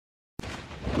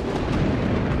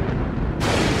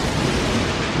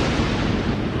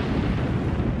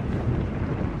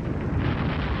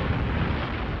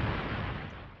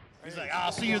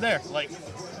I'll see you there. Like,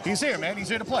 he's here, man. He's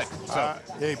here to play. So.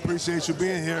 Hey, appreciate you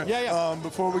being here. Yeah.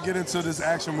 Before we get into this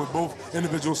action with both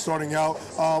individuals starting out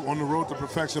on the road to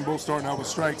perfection, both starting out with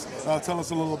strikes, tell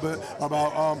us a little bit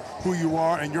about who you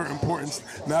are and your importance,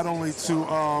 not only to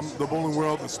the bowling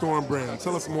world, the Storm brand.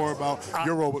 Tell us more about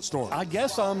your role with Storm. I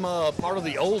guess I'm part of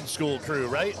the old school crew,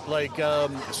 right? Like,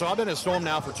 so I've been at Storm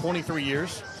now for 23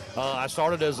 years. I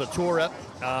started as a tour rep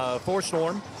for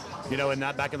Storm. You know, and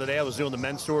that back in the day, I was doing the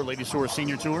men's tour, ladies tour,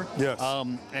 senior tour. Yes.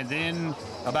 And then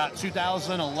about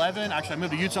 2011, actually I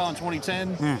moved to Utah in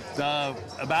 2010.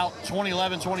 About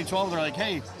 2011, 2012, they're like,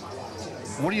 hey,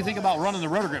 what do you think about running the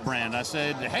Rotogrip brand? I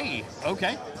said, hey,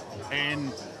 okay.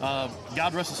 And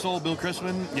God rest his soul, Bill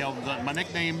Crispin, you know, my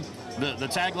nickname, the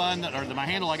tagline, or my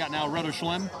handle I got now, Roto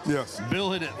Schlem. Yes.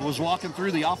 Bill was walking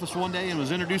through the office one day and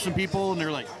was introducing people, and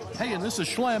they're like, hey, and this is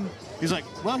Schlem. He's like,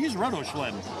 well, he's Roto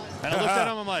Schlem. And I looked at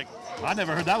him, I'm like, I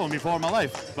never heard that one before in my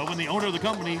life. But when the owner of the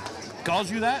company calls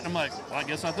you that, I'm like, well, I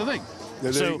guess that's the thing. Yeah,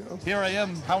 so here I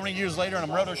am, how many years later,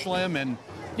 and I'm Roto Schlem, and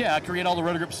yeah, I create all the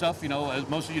Rotogrip stuff, you know, as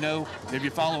most of you know, if you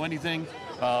follow anything,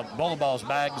 bowling balls,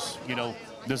 bags, you know,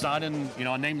 designing, you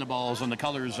know, I name the balls and the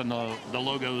colors and the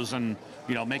logos and,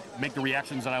 you know, make the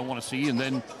reactions that I want to see. And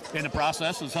then in the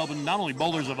process is helping not only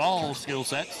bowlers of all skill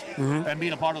sets and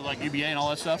being a part of like UBA and all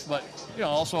that stuff, but, you know,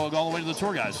 also all the way to the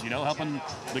tour guys, you know, helping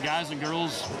the guys and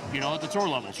girls, you know, at the tour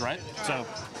levels, right? So,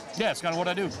 yeah, it's kind of what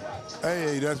I do.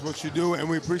 Hey, that's what you do, and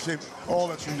we appreciate all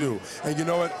that you do. And you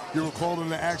know what? You were called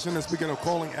into action, and speaking of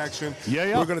calling action,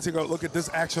 we're going to take a look at this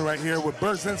action right here with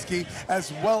Burzynski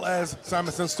as well as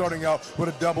Simonsen starting out with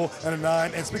a double and a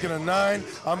 9. And speaking of 9,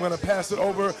 I'm going to pass it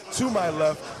over to my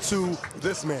left to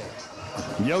this man.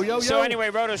 Yo. So anyway,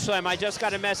 Roto Schlem, I just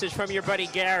got a message from your buddy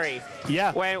Gary.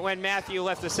 Yeah. When Matthew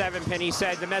left the 7-pin, he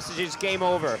said the message is game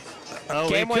over. Oh,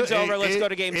 game one's over. Let's go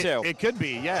to game 2. It could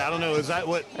be. Yeah, I don't know. Is that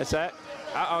what? That's that?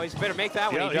 Uh-oh, he's better make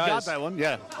that one. He got that one,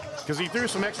 yeah. Because he threw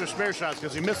some extra spare shots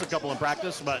because he missed a couple in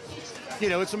practice. But, you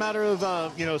know, it's a matter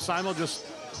of, you know, Simon just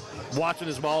watching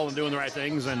his ball and doing the right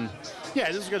things. And, yeah,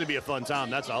 this is going to be a fun time,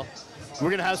 that's all. We're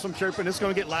going to have some chirping. It's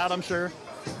going to get loud, I'm sure.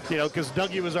 You know, because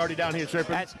Dougie was already down here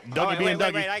chirping. Dougie being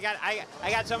Dougie. Wait, I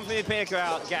got something from the panic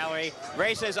gallery.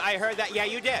 Ray says, I heard that. Yeah,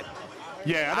 you did.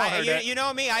 Yeah, I heard that. You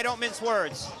know me, I don't mince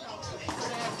words.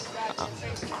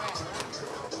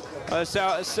 While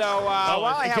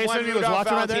I have one Rudolph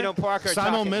Valentino Parker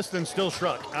Simon missed and still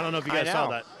struck. I don't know if you guys saw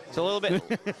that. It's a little bit,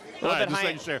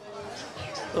 high. Sure.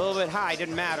 A little bit high,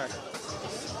 didn't matter.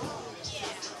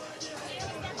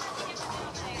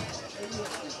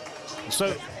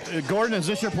 So, Gordon, is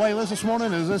this your playlist this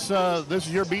morning? Is this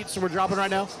your beats we're dropping right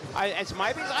now? It's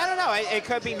my beats? I don't know. It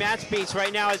could be Matt's beats.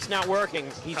 Right now, it's not working.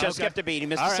 He just skipped a beat. He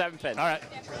missed the 7-pin. All right.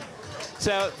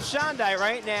 So, Shandai,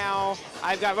 right now,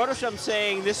 I've got Rotoshum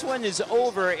saying this one is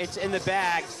over. It's in the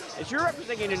bag. As you're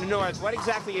representing in the North, what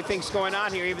exactly do you think's going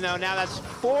on here, even though now that's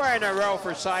 4 in a row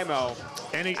for Simo?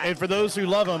 And for those who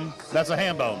love him, that's a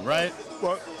ham bone, right?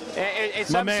 Well,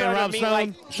 it's my man Rob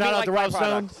Stone. Shout out to Rob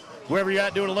Stone. Wherever you're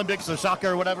at doing Olympics or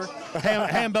soccer or whatever,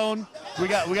 ham bone. We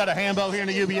got a ham bone here in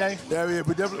the UBA. Yeah,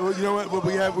 we definitely. You know what?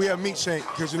 We have meat shank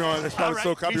because you know it's probably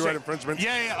still copyright infringement.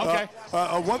 Yeah. Okay.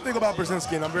 One thing about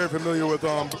Burzynski, and I'm very familiar with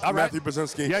Matthew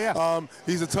Burzynski. Yeah.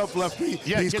 He's a tough lefty.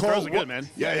 Yeah, he throws it good, man.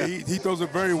 Yeah. He throws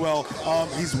it very well.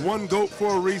 He's one GOAT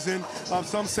for a reason.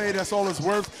 Some say that's all it's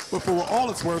worth, but for all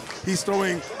it's worth, he's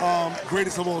throwing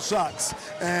greatest of all shots.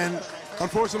 And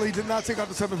unfortunately, he did not take out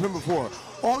the 7-pin before.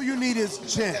 All you need is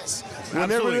chance.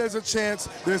 Whenever there's a chance,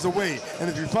 there's a way. And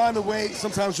if you find a way,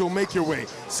 sometimes you'll make your way.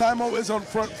 Simo is on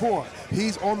front 4.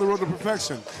 He's on the road to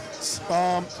perfection.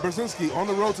 Burzynski on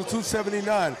the road to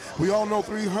 279. We all know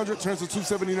 300 turns to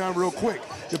 279 real quick,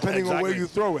 depending on where you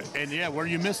throw it. And yeah, where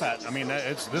you miss that. I mean,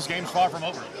 this game's far from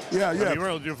over. Yeah. I mean, we're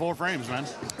able to do 4 frames, man.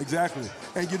 Exactly.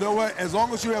 And you know what? As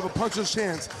long as you have a puncher's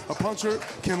chance, a puncher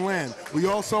can land. We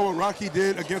all saw what Rocky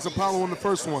did against Apollo in the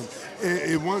first one.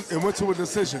 It went to a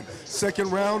decision.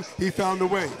 Second round, he found a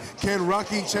way. Can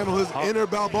Rocky channel his inner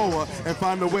Balboa and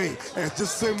find a way? And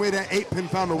just the same way that 8-pin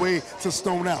found a way to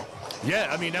stone out. Yeah,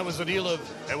 I mean, that was the deal of,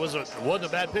 it wasn't a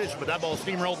bad pitch, but that ball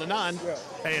steamrolled to 9. Yeah.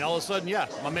 And all of a sudden,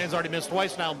 my man's already missed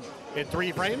twice now in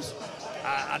 3 frames.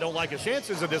 I don't like his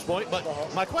chances at this point, but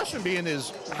my question being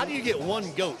is, how do you get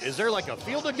one GOAT? Is there like a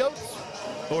field of GOATs?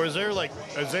 Or is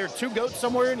there two goats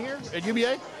somewhere in here at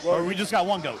UBA? Well, or we just got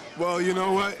one goat? Well, you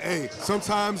know what? Hey,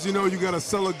 sometimes, you know, you got to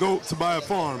sell a goat to buy a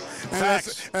farm.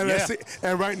 Facts.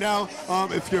 And right now,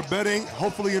 if you're betting,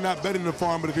 hopefully you're not betting the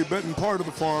farm, but if you're betting part of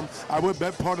the farm, I would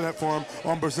bet part of that farm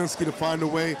on Burzynski to find a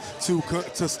way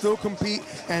to still compete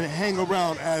and hang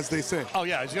around, as they say. Oh,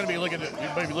 yeah. He's going to be looking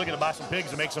to buy some pigs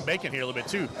and make some bacon here a little bit,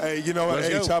 too. Hey, you know what?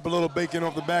 Hey, chop a little bacon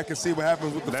off the back and see what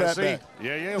happens with the fat back.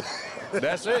 Yeah.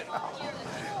 That's it.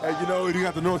 Hey, you know, you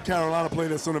got the North Carolina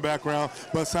playlist in the background,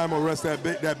 but Simon rests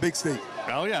that big state.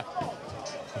 Oh, yeah.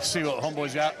 Let's see what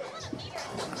homeboy's got.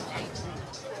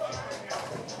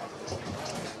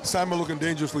 Simon looking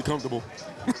dangerously comfortable.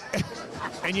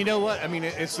 And you know what? I mean,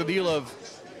 it's the deal of,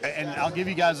 and I'll give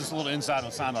you guys this little insight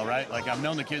on Simon, right? Like, I've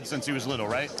known the kid since he was little,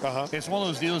 right? It's one of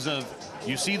those deals of,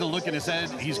 you see the look in his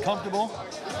head, he's comfortable,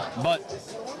 but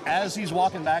as he's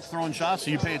walking back throwing shots,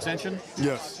 so you pay attention.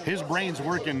 Yes. His brain's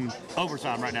working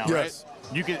overtime right now, yes.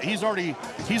 right? He's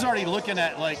already looking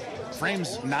at like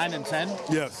frames 9 and 10.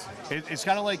 Yes. It's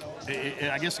kind of like,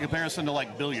 I guess, a comparison to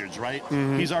like billiards, right?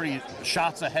 Mm-hmm. He's already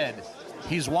shots ahead.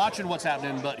 He's watching what's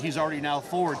happening, but he's already now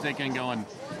forward thinking, going,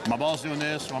 my ball's doing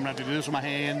this, so I'm going to have to do this with my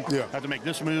hand. Yeah. I have to make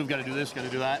this move, got to do this, got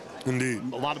to do that. Indeed.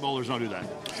 A lot of bowlers don't do that.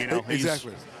 You know,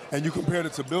 exactly. And you compared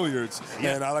it to billiards,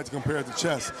 and I like to compare it to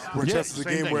chess, where chess is a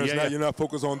game where you're not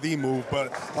focused on the move,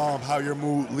 but how your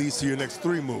move leads to your next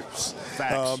 3 moves.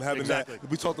 Facts. That.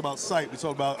 We talked about sight. We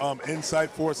talked about insight,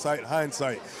 foresight,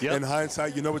 hindsight. Yep. In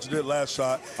hindsight, you know what you did last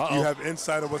shot. You have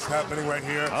insight of what's happening right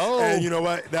here. And you know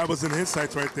what? That was in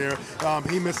insights right there.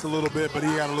 He missed a little bit, but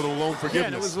he got a little loan forgiveness. Yeah,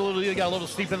 and it was he got a little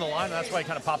steep in the line, and that's why he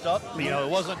kind of popped up. You know, it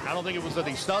wasn't. I don't think it was that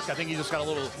he stuck. I think he just got a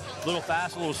little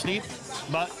fast, a little steep.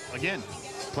 But again,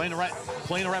 playing the right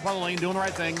part of the lane, doing the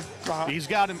right thing. He's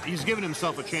giving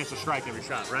himself a chance to strike every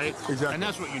shot, right? Exactly. And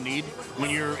that's what you need when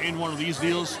you're in one of these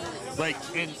deals. Like,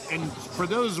 and for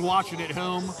those watching at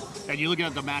home, and you're looking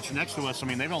at the match next to us, I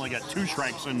mean, they've only got 2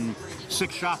 strikes and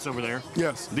 6 shots over there.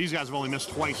 Yes. These guys have only missed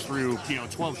twice through,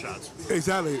 12 shots.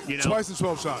 Exactly. You know? Twice in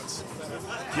 12 shots.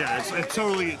 Yeah, it's a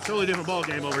totally different ball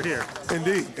game over here.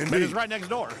 Indeed. But it was right next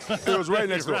door. It was right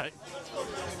next door. Right.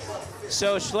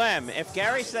 So, Schlem, if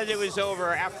Gary said it was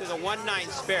over after the 1-9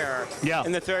 spare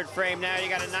in the 3rd frame, now you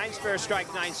got a 9 spare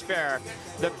strike, 9 spare.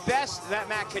 The best that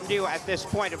Matt can do at this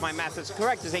point, if my math is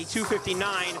correct, is a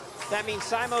 259. That means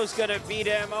Simo's going to beat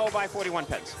him, by 41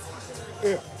 pence.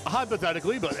 Yeah.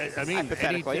 Hypothetically, but I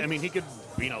mean, he could,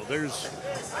 there's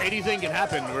anything can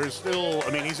happen. We're still,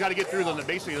 he's got to get through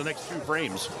basically the next 2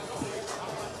 frames.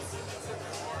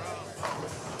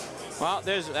 Well,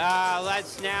 there's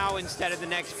let's now, instead of the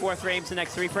next 4 frames, the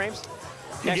next 3 frames.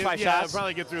 Next 5 shots. He'll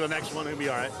probably get through the next one. He'll be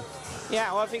all right.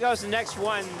 Yeah, well, if he goes to the next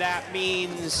one, that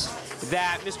means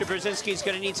that Mr. Burzynski is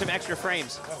going to need some extra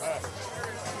frames.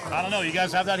 I don't know. You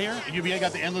guys have that here? UBA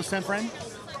got the endless 10 frame?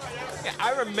 Yeah,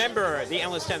 I remember the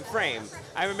endless 10 frame.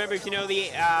 I remember,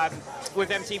 with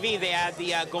MTV, they had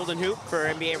the golden hoop for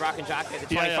NBA Rock and Jock, the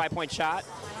 25-point shot.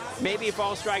 Maybe if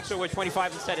all strikes are with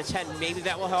 25 instead of 10, maybe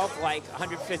that will help, like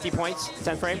 150 points,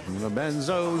 10 frame. The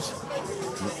Benzos.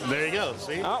 There you go,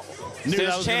 see? Oh, Knew there's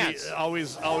that a was chance.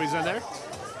 Always in there.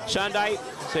 Shondite,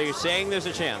 so you're saying there's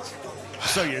a chance.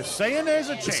 So you're saying there's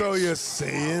a chance. So you're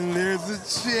saying there's a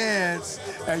chance.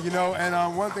 And,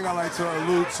 one thing I like to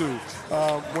allude to,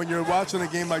 when you're watching a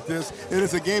game like this, it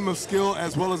is a game of skill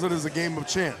as well as it is a game of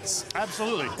chance.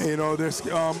 Absolutely. There's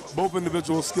both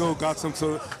individual skill got them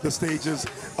to the stages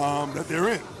that they're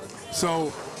in.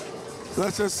 So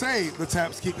let's just say the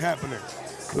taps keep happening.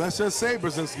 Let's just say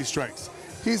Burzynski strikes.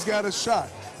 He's got a shot.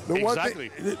 That's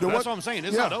what I'm saying.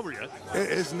 It's not over yet.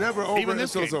 It's never over Even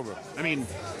until it's over.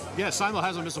 Yeah, Simon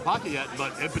hasn't missed a pocket yet,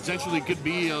 but it potentially could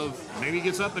be maybe he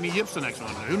gets up and he yips the next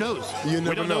one. Who knows? You never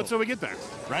we don't know until we get there,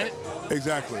 right?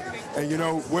 Exactly. And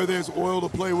where there's oil to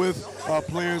play with,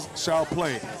 players shall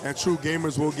play, and true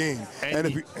gamers will game. And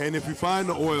if you find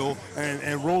the oil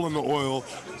and roll in the oil,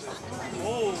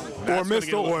 or miss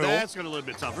the oil, that's going to be a little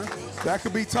bit tougher. That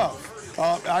could be tough.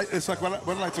 It's like what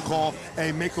I like to call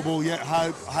a makeable yet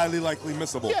highly likely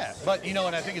missable. Yeah, but and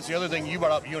I think it's the other thing you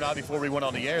brought up, you and I, before we went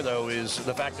on the air, though, is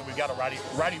the fact that we've got a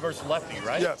righty versus lefty,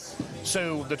 right? Yes.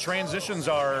 So the transitions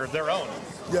are their own.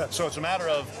 Yes. So it's a matter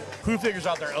of who figures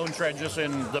out their own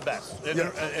transition the best.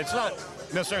 It's not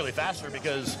necessarily faster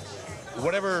because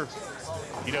whatever,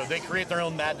 they create their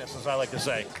own madness, as I like to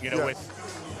say.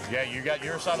 You got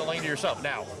your side of the lane to yourself.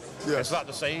 Now, it's not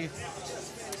to say.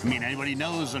 Anybody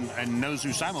knows and knows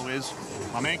who Simon is.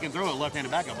 My man can throw a left-handed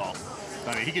backup ball.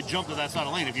 He could jump to that side of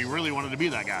the lane if he really wanted to be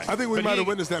that guy. I think we might have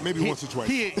witnessed that maybe once or twice.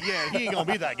 He ain't going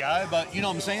to be that guy, but you know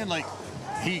what I'm saying? Like,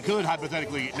 he could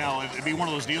hypothetically. Now, it'd be one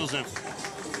of those deals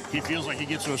if he feels like he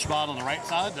gets to a spot on the right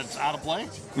side that's out of play,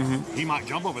 he might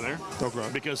jump over there. Okay.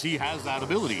 Because he has that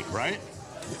ability, right?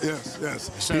 Yes,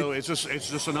 yes. So it's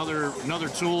just another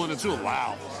tool in a tool.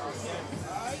 Wow.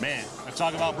 Man, I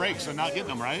talk about breaks and not getting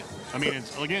them, right? I mean,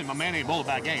 it's, again, my man ain't bowled a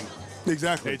bad game.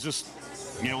 Exactly. It's just,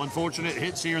 unfortunate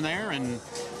hits here and there. And,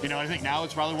 I think now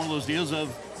it's probably one of those deals of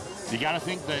you got to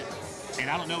think that, and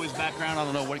I don't know his background. I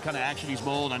don't know what kind of action he's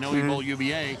bowled. I know he bowled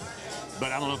UBA,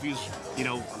 but I don't know if he's,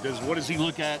 what does he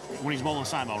look at when he's bowling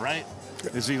Simo, right?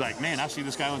 Is he like, man, I see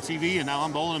this guy on TV and now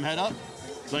I'm bowling him head up?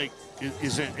 Like,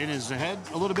 is it in his head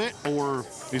a little bit? Or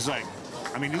he's like,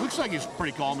 I mean, he looks like he's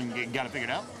pretty calm and got it figured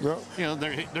out. Yeah.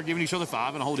 They're giving each other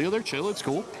 5 and a whole deal. They're chill. It's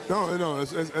cool. No,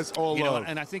 it's all love.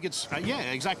 And I think it's, yeah,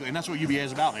 exactly. And that's what UBA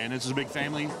is about, man. It's a big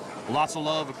family. Lots of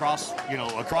love across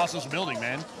this building,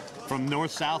 man. From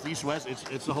north, south, east, west.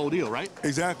 It's the whole deal, right?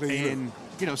 Exactly. And,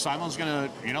 Simon's going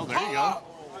to, there you go.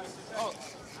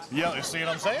 Yeah, you see what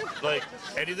I'm saying? Like,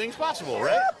 anything's possible,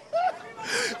 right?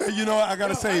 I got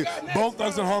to say, both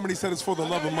Thugs and Harmony said it's for the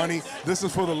love of money. This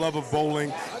is for the love of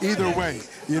bowling. Either way,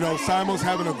 Simon's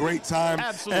having a great time.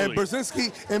 Absolutely. And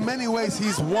Burzynski, in many ways,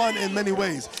 he's won in many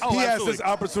ways. Oh, he has absolutely. this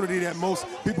opportunity that most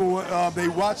people, they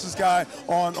watch this guy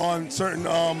on certain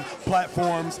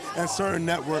platforms and certain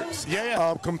networks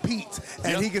compete,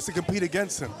 and he gets to compete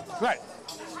against him. Right.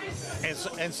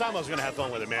 And Simo's going to have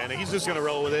fun with it, man. He's just going to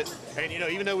roll with it. And,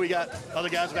 even though we got other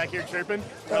guys back here chirping,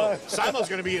 Simo's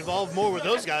going to be involved more with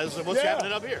those guys than what's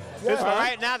happening up here. Well,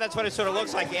 right now, that's what it sort of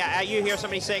looks like. Yeah, you hear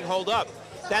somebody saying, hold up.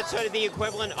 That's sort of the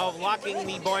equivalent of locking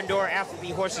the barn door after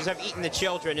the horses have eaten the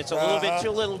children. It's a little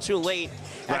bit too late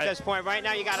at this point. Right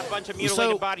now, you got a bunch of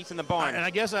mutilated bodies in the barn. And I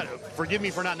guess, forgive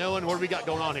me for not knowing, what do we got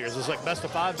going on here? Is this like best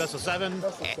of 5, best of 7,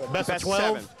 best of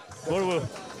 12? What do we...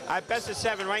 Best of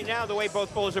 7 right now. The way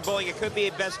both bowlers are bowling, it could be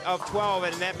a best of 12,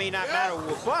 and that may not matter.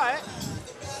 But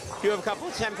you have a couple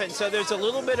of 10 pins, so there's a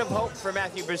little bit of hope for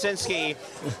Matthew Burzynski.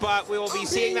 But we will be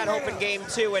seeing that hope in game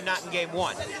 2 and not in game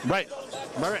 1. Right.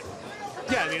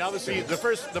 Yeah, I mean, obviously, the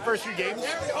first few games,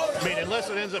 I mean, unless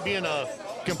it ends up being a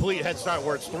complete head start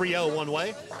where it's 3-0 one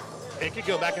way, it could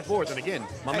go back and forth. And again,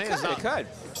 my man's not. It could.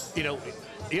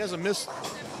 He hasn't missed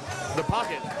the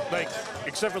pocket, like,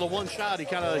 except for the one shot he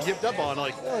kind of yipped up on.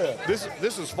 Like, this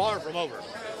is far from over.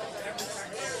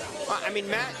 Well, I mean,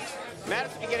 Matt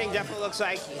at the beginning definitely looks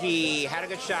like he had a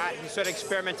good shot. He's sort of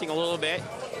experimenting a little bit.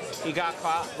 He got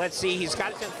caught. Let's see. He's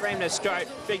got it in frame to start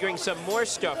figuring some more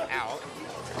stuff out.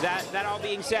 That all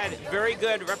being said, very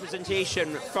good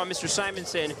representation from Mr.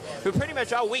 Simonsen, who pretty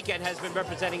much all weekend has been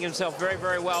representing himself very,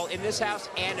 very well in this house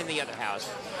and in the other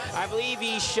house. I believe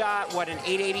he shot, an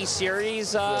 880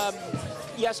 series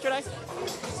yesterday?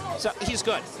 So he's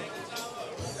good.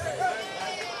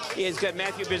 He is good.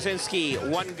 Matthew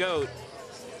Burzynski, 1 goat.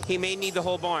 He may need the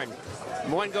whole barn.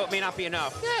 1 goat may not be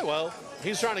enough. Yeah, well,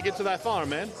 he's trying to get to that farm,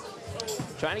 man.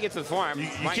 Trying to get to the farm.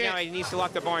 Right now, he needs to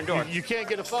lock the barn door. You can't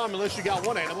get a farm unless you got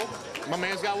 1 animal. My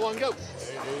man's got 1 goat.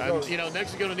 And,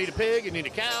 next you're going to need a pig, you need a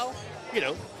cow,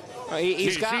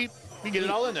 He's got sheep. You get it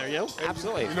all in there,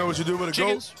 Absolutely. You know what you do with a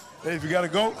Chickens. goat? Hey, if you got a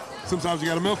goat, sometimes you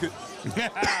got to milk it. There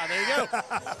you go.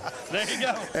 There you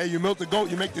go. Hey, you milk the goat,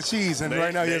 you make the cheese, and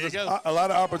right now he has a lot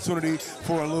of opportunity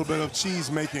for a little bit of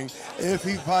cheese making if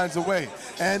he finds a way.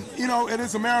 And, it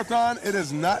is a marathon. It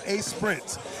is not a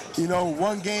sprint.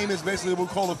 1 game is basically what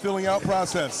we call a filling out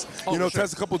process.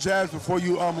 Test a couple jabs before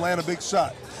you land a big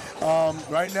shot.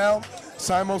 Right now,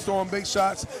 Simon's throwing big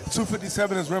shots.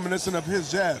 257 is reminiscent of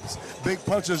his jabs. Big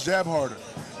punches jab harder.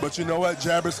 But you know what?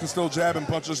 Jabbers can still jab and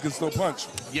punchers can still punch.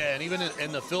 Yeah, and even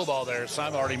in the fill ball there,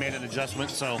 Simon already made an adjustment,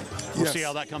 so we'll see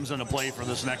how that comes into play for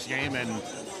this next game. And,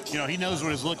 he knows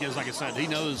what his look is, like I said. He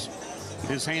knows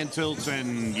his hand tilts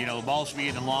and, ball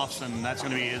speed and lofts, and that's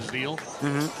going to be his deal.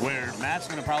 Where Matt's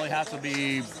going to probably have to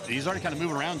be, he's already kind of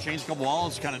moving around, changed a couple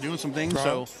walls, kind of doing some things.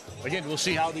 So, again, we'll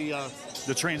see how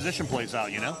the transition plays out,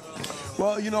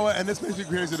 Well, you know what, and this makes me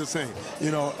crazy to say.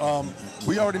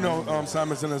 We already know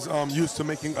Simonsen is used to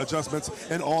making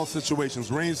adjustments in all situations.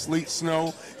 Rain, sleet,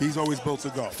 snow, he's always built to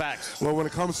go. Facts. Well, when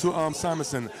it comes to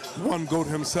Simonsen, 1 goat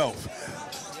himself,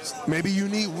 maybe you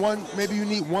need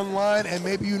one line, and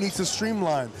maybe you need to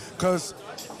streamline, because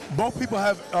both people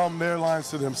have their lines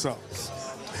to themselves.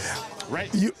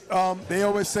 Right. They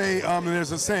always say,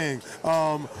 there's a saying,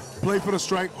 play for the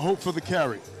strike, hope for the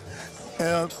carry.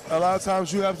 And a lot of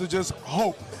times you have to just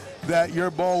hope that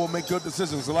your ball will make good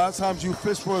decisions. A lot of times you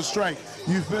fish for a strike,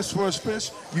 you fish for a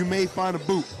fish, you may find a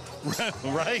boot.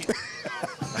 Right.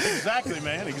 Exactly,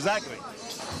 man. Exactly.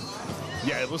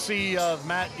 Yeah, we'll see.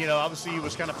 Matt, obviously he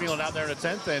was kind of feeling out there in the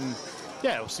 10th, and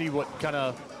yeah, we'll see what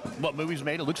move he's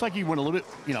made. It looks like he went a little bit,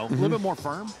 a little bit more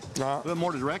firm, a little bit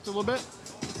more direct, a little bit.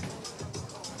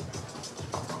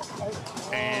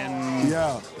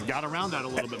 Yeah. Got around that a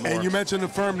little bit more. And you mentioned the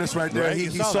firmness right there. Right, He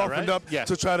you saw that, softened right? up Yeah.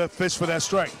 to try to fish for that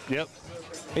strike. Yep.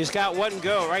 He's got one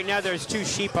go. Right now there's 2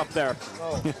 sheep up there.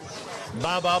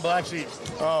 Bob Black Sheep.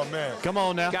 Oh, man. Come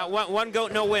on now. Got one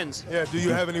goat, no wins. Yeah, do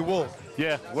you have any wool?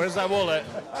 Yeah, where's that wool at?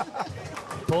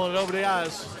 Pulling it over the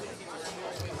eyes.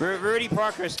 Rudy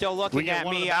Parker is still We looking get at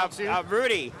one of me. the bouts here?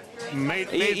 Rudy,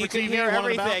 Made you for can TV, hear one of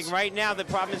the everything. bouts. Right now the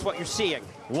problem is what you're seeing.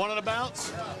 One of the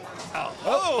bouts.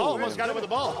 Oh, almost got it with the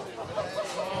ball.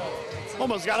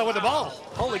 Almost got it with the ball.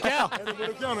 Holy cow. It would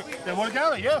have counted. They would have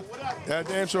counted, yeah. That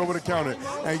damn sure would have counted.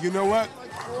 And you know what?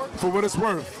 For what it's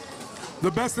worth, the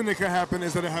best thing that could happen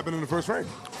is that it happened in the first frame.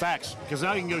 Facts, because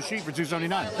now you can go sheep for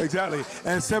 279. Exactly.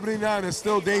 And 79 is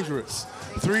still dangerous.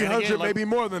 300 again, like- maybe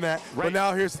more than that. Right. But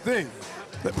now here's the thing.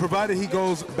 That provided he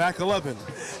goes back 11,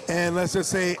 and let's just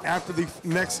say after the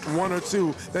next 1 or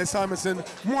 2, that Simonsen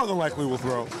more than likely will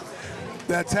throw.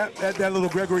 That little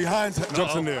Gregory Hines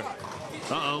jumps in there.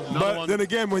 Uh-oh, another But one. then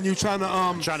again, when you're trying to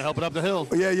Trying to help it up the hill.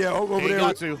 over He there.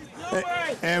 got to.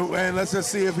 And let's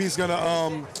just see if he's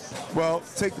gonna well,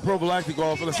 take the prophylactic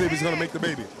off, and let's see if he's gonna make the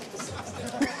baby.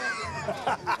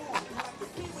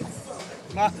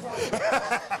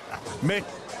 Me.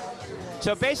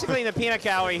 So basically in the peanut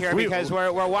gallery here, because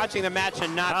we're watching the match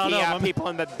and I not don't know, the people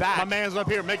in the back. My man's up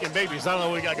here making babies. I don't know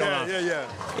what we got going on. Yeah.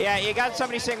 Yeah, you got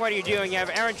somebody saying, what are you doing? You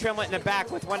have Aaron Trimlett in the back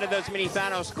with one of those mini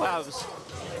Thanos gloves.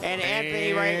 And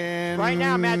Anthony, right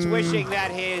now, Matt's wishing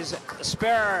that his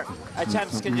spare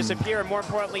attempts can disappear. More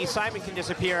importantly, Simon can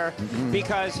disappear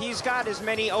because he's got as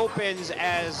many opens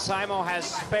as Simon has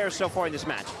spares so far in this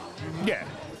match. Yeah.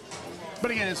 But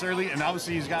again, it's early, and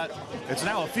obviously it's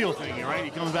now a feel thing, right?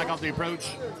 He comes back off the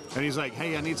approach, and he's like,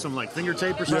 hey, I need some, like, finger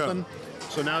tape or something.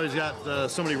 So now he's got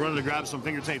somebody running to grab some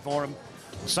finger tape for him.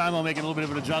 Simon making a little bit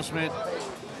of an adjustment,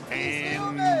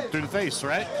 and through the face,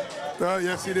 right?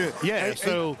 Yes, he did. Yeah,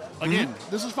 again,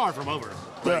 this is far from over.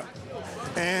 Yeah.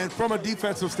 And from a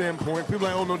defensive standpoint, people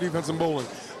are like, oh, no defense in bowling.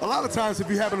 A lot of times, if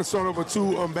you happen to start over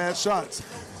 2 bad shots,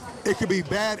 it could be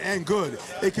bad and good.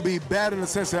 It could be bad in the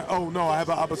sense that, oh, no, I have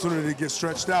an opportunity to get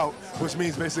stretched out, which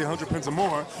means basically 100 pins or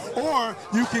more. Or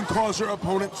you can cause your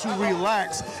opponent to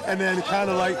relax and then kind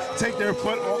of like take their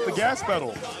foot off the gas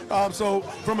pedal. So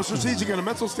from a strategic and a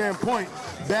mental standpoint,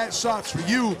 bad shots for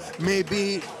you may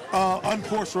be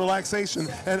unforced relaxation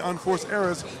and unforced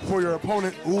errors for your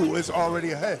opponent who is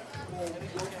already ahead.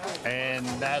 And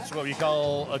that's what we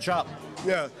call a chop.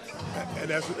 Yeah, and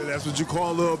that's what you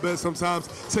call a little bit sometimes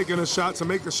taking a shot to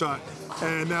make a shot.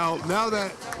 And now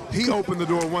that he opened the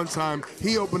door one time,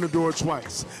 he opened the door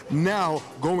twice. Now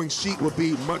going sheet would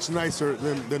be much nicer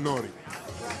than naughty.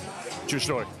 True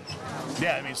story.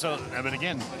 Yeah, but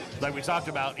again, like we talked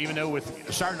about, even though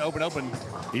with starting to open,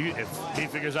 if he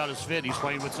figures out his fit, he's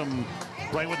playing with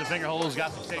the finger holes,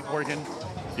 got the tape working.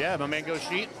 Yeah, my man goes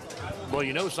sheet. Well,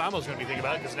 Simon's going to be thinking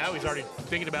about it because now he's already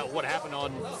thinking about what happened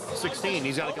on 16.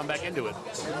 He's got to come back into it.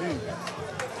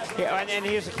 Yeah, and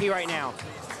here's the key right now.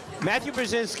 Matthew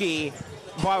Burzynski,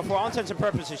 for all intents and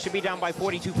purposes, should be down by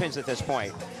 42 pins at this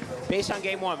point, based on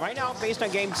game 1. Right now, based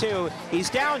on game 2, he's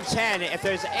down 10. If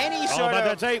there's any sort All about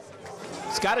that tape.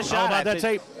 He's got a shot All about at that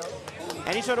tape.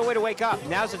 Any sort of way to wake up.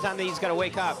 Now's the time that he's got to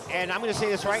wake up. And I'm going to say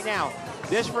this right now.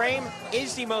 This frame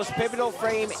is the most pivotal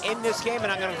frame in this game, and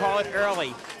I'm going to call it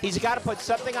early. He's got to put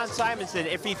something on Simonsen.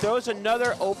 If he throws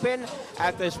another open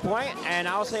at this point, and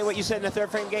I'll say what you said in the 3rd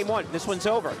frame, game 1, this one's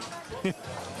over.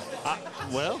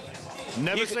 Well,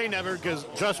 never say never, because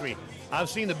trust me, I've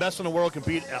seen the best in the world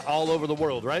compete all over the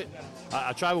world, right?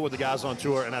 I travel with the guys on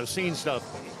tour, and I've seen stuff.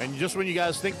 And just when you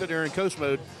guys think that they're in coast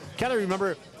mode, kind of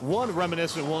remember one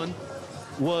reminiscent one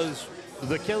was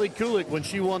the Kelly Kulik when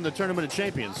she won the Tournament of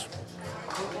Champions.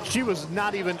 She was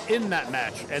not even in that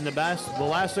match, and the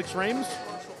last 6 frames,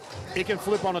 it can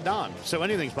flip on a dime. So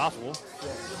anything's possible.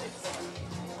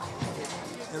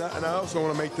 And I also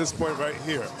want to make this point right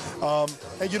here. And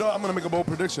I'm going to make a bold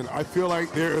prediction. I feel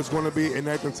like there is going to be a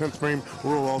 9th and 10th frame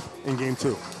roll-off in game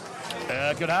 2.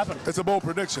 That could happen. It's a bold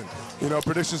prediction.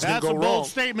 Predictions can That's go a wrong. bold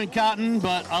statement, Cotton,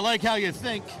 but I like how you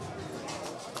think.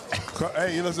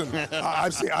 Hey, listen,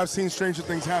 I've seen stranger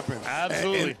things happen.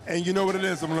 Absolutely. And you know what it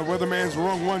is. When the weatherman's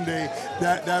wrong one day,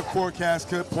 that forecast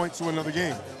could point to another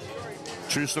game.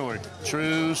 True story.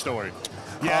 True story.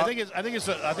 Yeah, I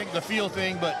think the feel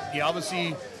thing, but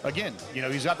obviously, again,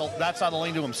 he's got that side of the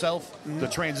lane to himself. The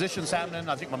transition's happening.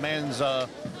 I think my man's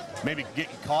maybe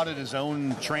getting caught in his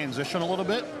own transition a little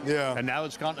bit. Yeah. And now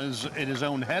it's caught in his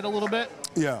own head a little bit.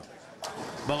 Yeah.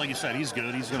 But like you said, he's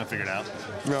good. He's going to figure it out.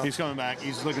 Yeah. He's coming back.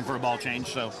 He's looking for a ball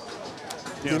change. So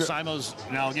You know, Simo's,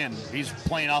 now again, he's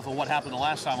playing off of what happened the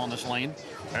last time on this lane,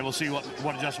 and we'll see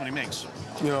what adjustment he makes.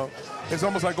 You know, it's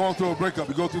almost like going through a breakup.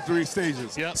 You go through 3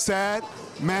 stages. Yep. Sad,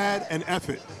 mad, and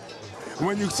effort. A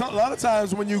lot of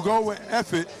times when you go with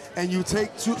effort and you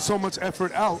take so much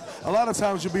effort out, a lot of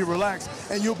times you'll be relaxed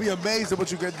and you'll be amazed at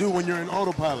what you can do when you're in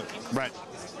autopilot. Right.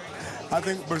 I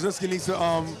think Burzynski needs to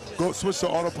go switch to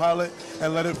autopilot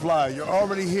and let it fly. You're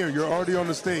already here. You're already on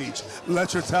the stage.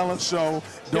 Let your talent show.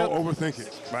 Don't overthink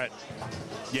it. Right.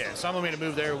 Yeah, Simon made a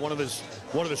move there. One of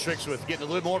his tricks with getting a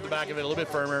little more at the back of it, a little bit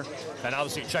firmer, and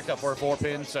obviously checked up for a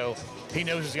 4-pin. So he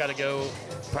knows he's got to go.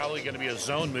 Probably going to be a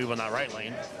zone move on that right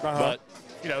lane, but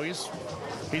you know he's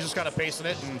just kind of pacing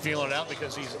it and feeling it out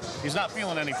because he's not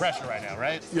feeling any pressure right now,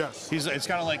 right? Yes. It's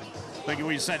kind of like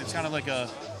what you said. It's kind of like a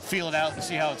feel it out and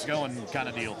see how it's going kind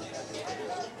of deal.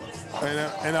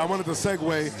 And I wanted to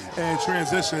segue and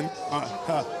transition,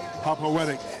 how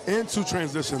poetic, into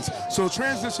transitions. So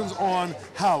transitions on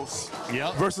house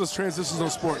versus transitions on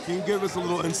sport. Can you give us a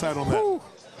little insight on that? Woo.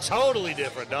 Totally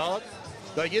different, dog.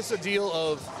 Like, it's a deal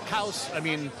of house. I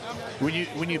mean,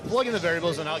 when you plug in the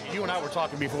variables, and you and I were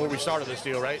talking before we started this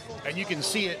deal, right? And you can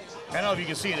see it. I don't know if you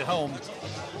can see it at home.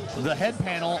 The head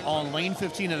panel on lane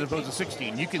 15 as opposed to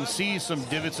 16, you can see some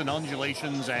divots and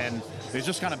undulations, and it's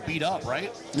just kind of beat up,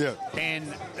 right? Yeah. And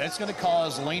that's going to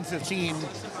cause lane 15,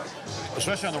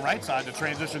 especially on the right side, to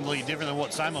transition really different than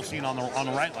what Simon's seen on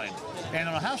the right lane. And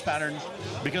on a house pattern,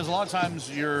 because a lot of times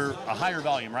you're a higher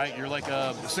volume, right? You're like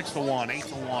a 6-to-1,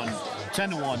 8-to-1,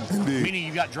 10-to-1, Indeed. meaning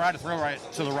you've got dry to throw right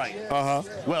to the right.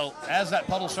 Well, as that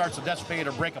puddle starts to dissipate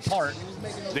or break apart,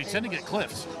 they tend to get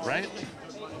cliffs, right?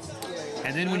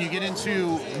 And then when you get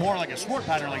into more like a sport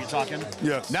pattern, like you're talking,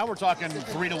 now we're talking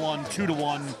 3-to-1,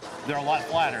 2-to-1. They're a lot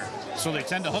flatter, so they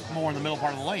tend to hook more in the middle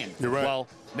part of the lane. You're right. Well,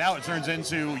 now it turns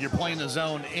into you're playing the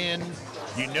zone in.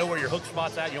 You know where your hook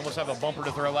spot's at. You almost have a bumper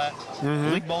to throw at.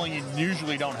 League bowling, you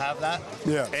usually don't have that.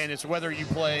 Yeah. And it's whether you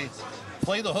play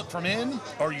the hook from in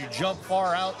or you jump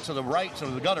far out to the right to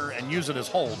the gutter and use it as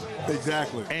hold.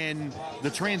 Exactly. And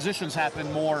the transitions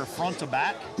happen more front to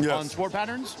back on sport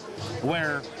patterns,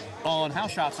 where on house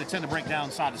shots they tend to break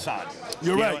down side to side.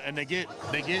 You're right. Know, and they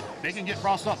can get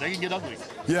crossed up. They can get ugly.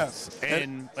 Yes.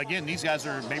 And again, these guys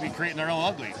are maybe creating their own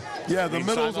ugly. Yeah, the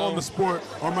middles on the sport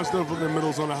are much different than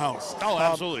middles on the house. Oh,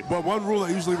 absolutely. But one rule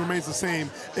that usually remains the same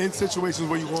in situations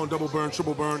where you go on double burn,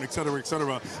 triple burn, et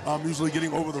cetera, usually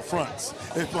getting over the fronts.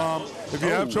 If you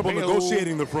have trouble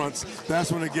negotiating the fronts,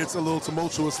 that's when it gets a little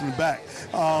tumultuous in the back.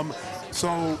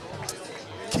 So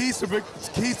keys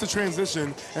to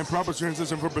transition and proper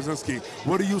transition for Burzynski.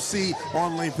 What do you see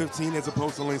on lane 15 as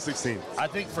opposed to lane 16? I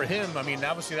think for him, I mean,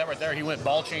 obviously that right there, he went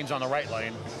ball change on the right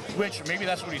lane, which maybe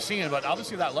that's what he's seeing, but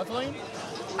obviously that left lane,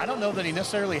 I don't know that he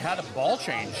necessarily had a ball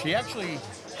change. He actually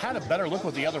had a better look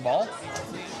with the other ball.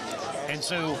 And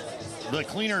so the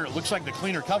cleaner, looks like the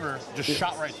cleaner cover just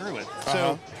shot right through it.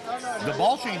 So the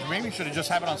ball change maybe should have just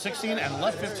happened on 16 and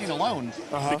left 15 alone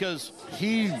because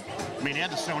he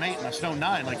had the stone 8 and the stone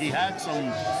 9. Like, he had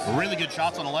some really good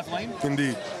shots on the left lane.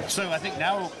 Indeed. So I think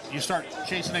now you start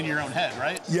chasing in your own head,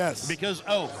 right? Yes. Because,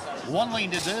 one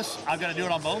lane did this, I've got to do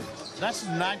it on both. That's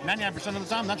 99% of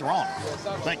the time, that's wrong.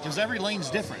 Like, because every lane's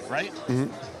different, right?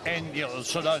 And,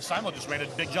 so Simon just made a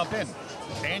big jump in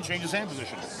and changed his hand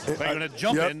position. But going to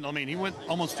jump in, I mean, he went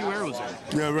almost 2 arrows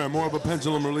in. Yeah, right. More of a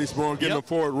pendulum release, more getting a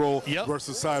forward roll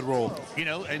versus side roll.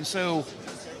 And so,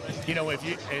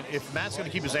 if Matt's going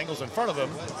to keep his angles in front of him,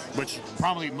 which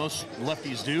probably most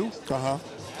lefties do,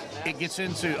 it gets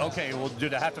into, okay, well, do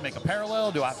I have to make a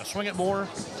parallel? Do I have to swing it more?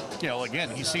 Again,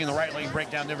 he's seeing the right lane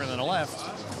break down different than the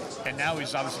left. And now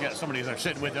he's obviously got somebody there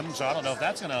sitting with him, so I don't know if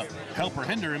that's going to help or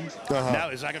hinder him. Now,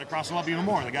 is that going to cross him up even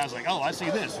more? And the guy's like, I see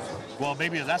this. Well,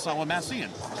 maybe that's not what Matt's seeing.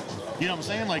 You know what I'm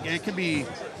saying? Like, it could be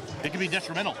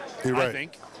detrimental, I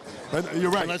think.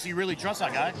 You're right. Unless he really trusts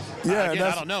that guy. Yeah, I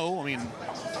don't know. I mean,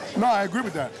 no, I agree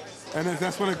with that. And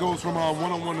that's when it goes from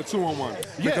one-on-one to two-on-one.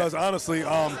 Because honestly,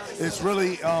 it's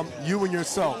really you and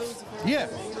yourself. Yeah.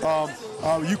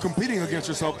 You competing against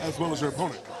yourself as well as your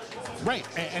opponent. Right,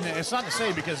 and it's not to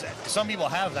say, because some people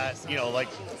have that, like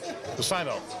the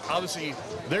Simo. Obviously,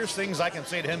 there's things I can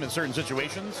say to him in certain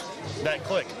situations that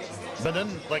click. But then,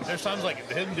 like, there's times like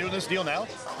him doing this deal now,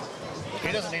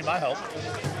 he doesn't need my help.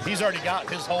 He's already got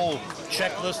his whole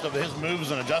checklist of his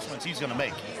moves and adjustments he's going to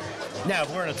make. Now,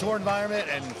 if we're in a tour environment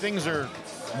and things are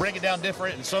breaking down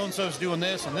different and so-and-so's doing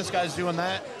this and this guy's doing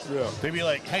that, they'd be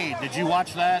like, hey, did you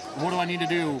watch that? What do I need to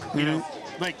do? You know,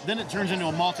 like, then it turns into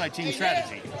a multi-team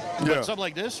strategy. But something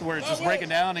like this, where it's just breaking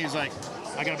down, and he's like,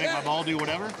 I got to make my ball do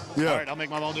whatever? All right, I'll make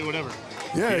my ball do whatever.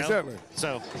 Yeah, you know? exactly.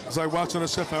 So it's like watching a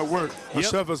chef at work. A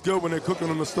chef is good when they're cooking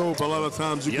on the stove, but a lot of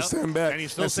times you can stand back and he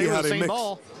still see how the they same mix.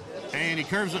 ball. And he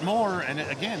curves it more. And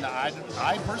again,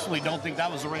 I personally don't think that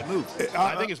was the right move.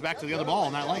 I think it's back to the other ball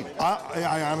in that lane.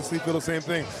 I honestly feel the same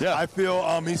thing. Yeah. I feel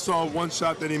he saw one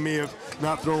shot that he may have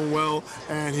not thrown well,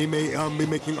 and he may be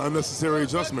making unnecessary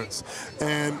adjustments.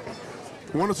 And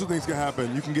one or two things can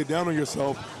happen. You can get down on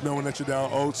yourself knowing that you're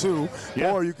down 0-2,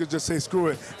 or you could just say screw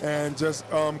it and just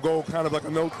go kind of like a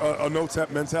no-tap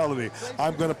mentality.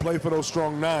 I'm going to play for those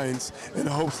strong 9s in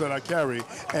the hopes that I carry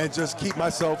and just keep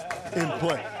myself in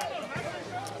play.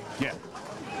 Yeah.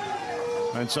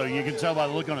 And so you can tell by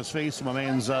the look on his face, my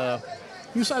man's, I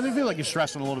feel like he's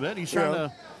stressing a little bit. He's trying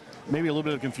to, maybe a little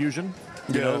bit of confusion.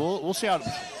 You know, we'll see how it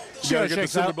Get the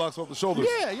shakes cinder out. blocks off the shoulders.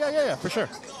 Yeah, for sure.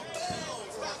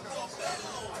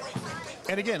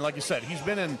 And again, like you said, he's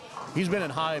been in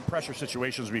high pressure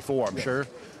situations before, I'm sure.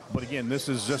 But again, this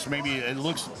is just maybe it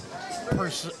looks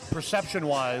perception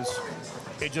wise,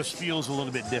 it just feels a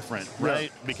little bit different,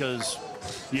 right? Because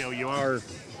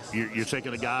you're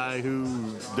taking a guy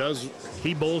who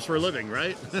bowls for a living,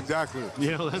 right? Exactly.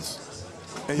 That's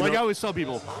like I always tell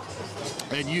people,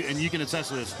 and you can attest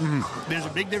to this. There's a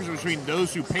big difference between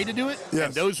those who pay to do it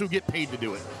and those who get paid to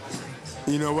do it.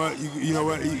 You know what? You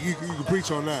can preach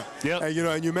on that. Yep. And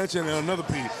and you mentioned another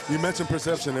P. You mentioned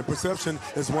perception, and perception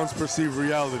is one's perceived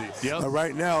reality. Yep.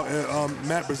 Right now,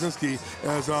 Matt Burzynski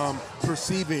is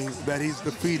perceiving that he's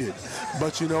defeated,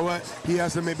 but you know what? He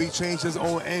has to maybe change his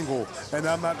own angle, and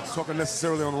I'm not talking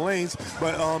necessarily on the lanes,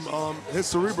 but his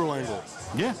cerebral angle.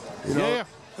 Yeah. Yeah.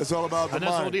 It's all about the And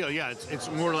that's the mind. whole deal. Yeah, it's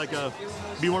more like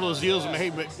be one of those deals. Hey,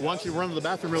 but once you run to the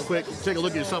bathroom real quick, take a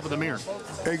look at yourself in the mirror.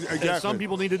 Exactly. And some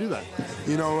people need to do that.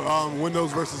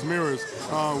 Windows versus mirrors.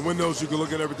 Windows, you can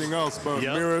look at everything else, but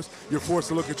mirrors, you're forced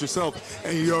to look at yourself,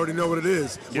 and you already know what it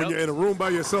is. When you're in a room by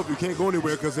yourself, you can't go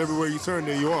anywhere because everywhere you turn,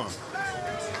 there you are.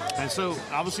 And so,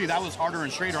 obviously, that was harder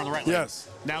and straighter on the right leg. Yes.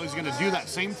 Now he's going to do that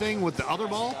same thing with the other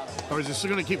ball, or is he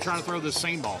still going to keep trying to throw this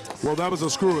same ball? Well, that was a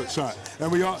screw it shot,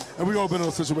 and we all been in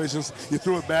those situations. You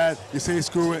threw it bad, you say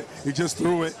screw it, you just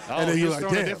threw it, and then you're like,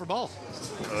 throwing damn. a different ball.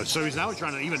 So he's now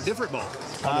trying an even different ball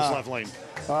on this left lane.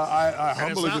 I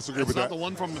humbly disagree with that. It's that. not the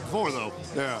one from before, though.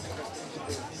 Yeah.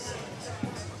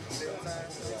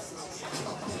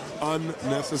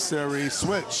 Unnecessary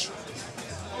switch.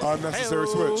 Unnecessary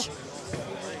switch.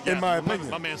 In my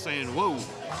opinion. My man's saying, whoa.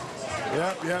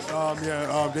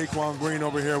 Daquan Green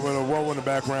over here with a whoa in the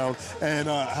background, and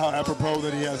how apropos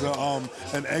that he has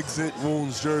an exit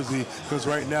wounds jersey, because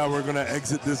right now we're going to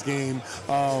exit this game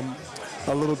a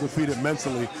little defeated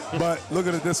mentally. But look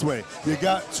at it this way: you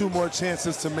got 2 more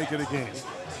chances to make it a game.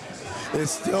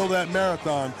 It's still that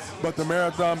marathon, but the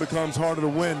marathon becomes harder to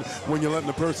win when you're letting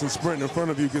the person sprint in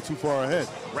front of you get too far ahead.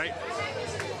 Right.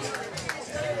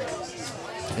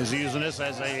 Is he using this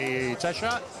as a test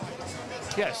shot?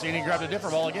 Yes, and he grabbed a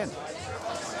different ball again.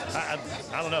 I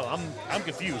don't know. I'm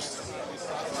confused.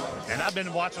 And I've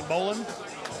been watching bowling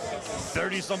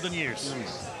 30-something years.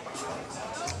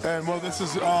 And well, this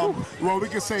is we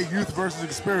could say youth versus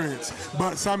experience,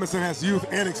 but Simonsen has youth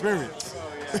and experience.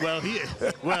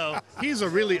 He's a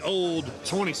really old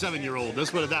 27-year-old.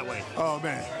 Let's put it that way. Oh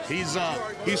man, he's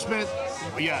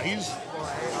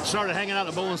started hanging out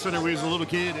at the bowling center when he was a little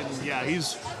kid, and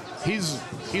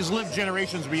he's lived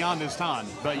generations beyond his time.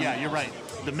 But yeah, you're right.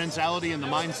 The mentality and the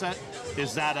mindset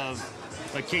is that of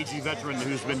a KG veteran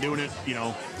who's been doing it,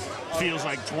 feels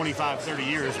like 25, 30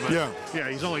 years. But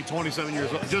he's only 27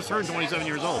 years old. Just turned 27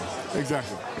 years old.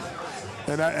 Exactly.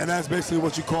 And that's basically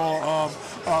what you call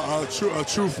a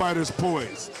true fighter's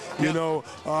poise.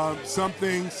 Some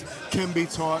things can be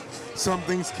taught, some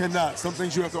things cannot. Some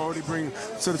things you have to already bring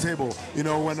to the table.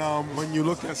 When you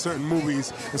look at certain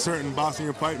movies and certain boxing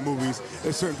and fight movies,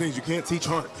 there's certain things you can't teach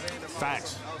heart.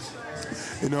 Facts.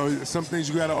 Some things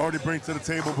you got to already bring to the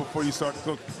table before you start to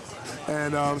cook.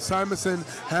 And Simonsen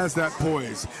has that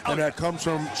poise, and that comes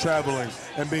from traveling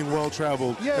and being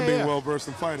well-traveled and being well-versed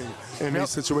in fighting in these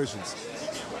situations.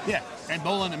 Yeah, and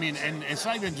bowling, and it's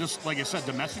not even just, like I said,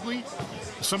 domestically.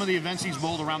 Some of the events he's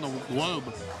bowled around the globe,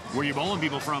 where you're bowling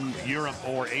people from Europe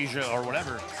or Asia or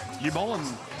whatever, you're bowling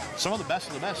some of the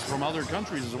best from other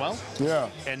countries as well. Yeah.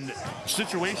 And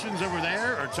situations over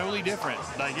there are totally different.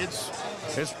 Like, it's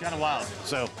kind of wild.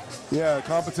 So. Yeah,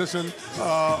 competition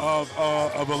of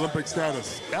Olympic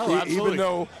status. Oh, absolutely. Even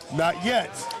though not yet.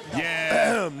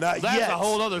 Yeah. Not That's yet. a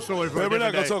whole other story for We're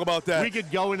not going to talk about that. We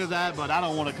could go into that, but I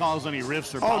don't want to cause any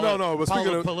rifts or But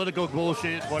speaking of political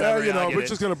bullshit, whatever. we're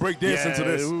just going to break dance into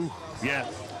this. Yeah.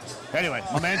 Anyway,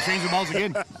 my man changed the balls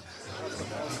again.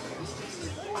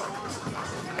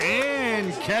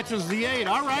 And catches the 8.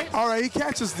 All right. All right, he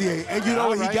catches the 8. And you know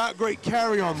what? He got great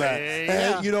carry on that.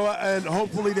 And you know, and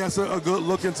hopefully that's a good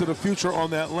look into the future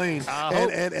on that lane.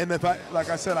 And if like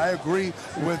I said, I agree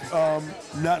with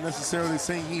not necessarily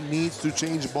saying he needs to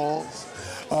change balls.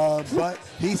 But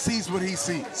he sees what he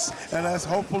sees, and let's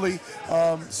hopefully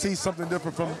see something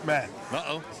different from Matt.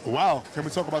 Wow, can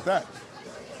we talk about that?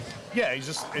 Yeah, it's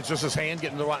just his hand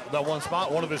getting that one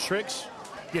spot, one of his tricks.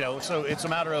 You know, so it's a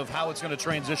matter of how it's going to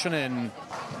transition, and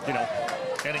you know,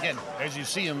 and again, as you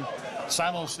see him,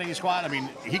 Simon stays quiet. I mean,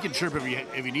 he can chirp if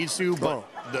he needs to, but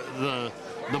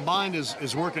the mind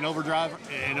is working overdrive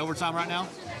and overtime right now,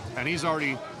 and he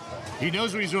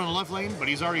knows what he's doing in the left lane, but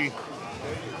he's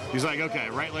like, okay,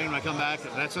 right lane when I come back,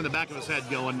 that's in the back of his head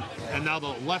going, and now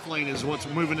the left lane is what's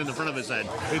moving in the front of his head.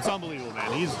 It's unbelievable,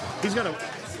 man. He's got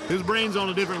his brain's on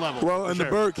a different level. Well, and the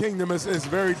bird kingdom is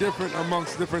very different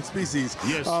amongst different species.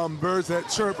 Yes. Birds that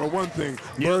chirp are one thing.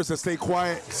 Birds that stay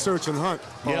quiet, search, and hunt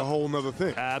are a whole nother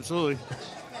thing. Absolutely.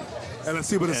 And let's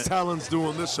see what his talons do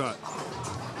on this shot.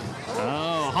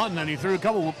 Oh, hunting, and he threw a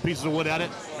couple pieces of wood at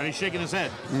it, and he's shaking his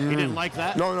head. He didn't like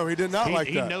that. No, he did not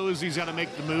like that. He knows he's got to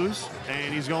make the moves,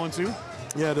 and he's going to.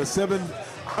 Yeah, the seven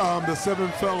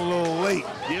fell a little late.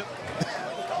 Yep.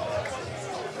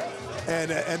 And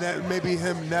that may be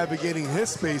him navigating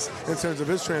his space in terms of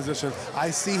his transition. I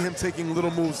see him taking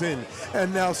little moves in.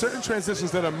 And now certain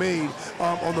transitions that are made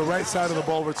on the right side of the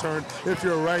ball return, if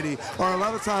you're a righty, are a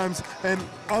lot of times and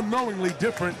unknowingly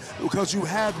different because you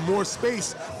have more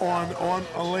space on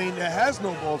a lane that has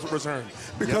no ball return.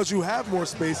 Because you have more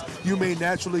space, you may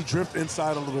naturally drift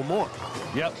inside a little more.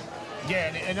 Yep.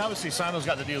 Yeah, and obviously Simon's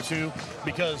got the deal too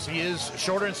because he is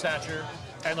shorter in stature,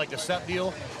 and like the step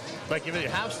deal, like if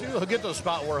it has to, he'll get to a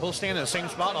spot where he'll stand in the same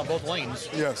spot on both lanes.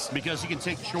 Yes. Because he can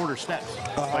take shorter steps.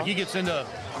 Like he gets into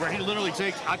where he literally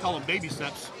takes, I call them baby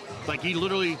steps. Like he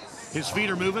literally, his feet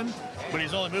are moving, but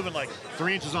he's only moving like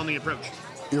 3 inches on the approach.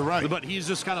 You're right. But he's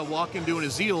just kind of walking, doing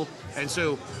his zeal. And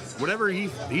so whatever he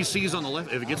sees on the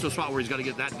left, if it gets to a spot where he's got to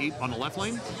get that deep on the left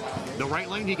lane, the right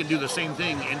lane, he can do the same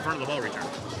thing in front of the ball return.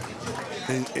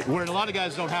 Where a lot of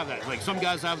guys don't have that. Like some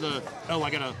guys have I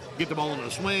got to get the ball into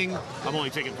the swing. I'm only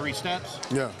taking 3 steps.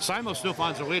 Yeah. Simon still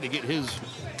finds a way to get his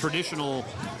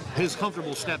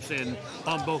comfortable steps in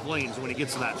on both lanes when he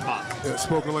gets to that spot. Yeah,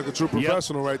 spoken like a true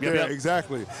professional right there.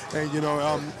 Exactly. And, you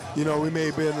know, we may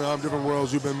have been in different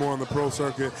worlds. You've been more on the pro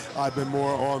circuit. I've been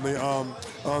more on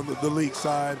the league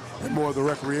side and more the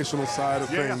recreational side of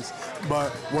things.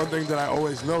 But one thing that I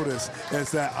always notice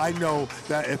is that I know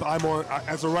that if I'm on,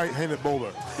 as a right-handed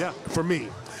bowler, for me,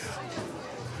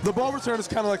 the ball return is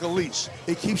kind of like a leash.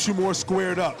 It keeps you more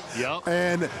squared up. Yep.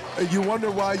 And you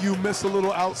wonder why you miss a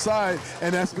little outside,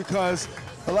 and that's because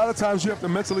a lot of times you have to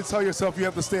mentally tell yourself you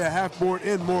have to stay a half board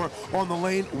in more on the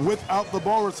lane without the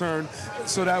ball return,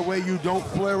 so that way you don't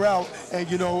flare out and,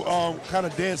 you know, kind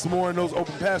of dance more in those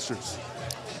open pastures.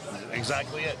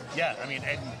 Exactly it. Yeah, I mean,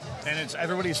 and it's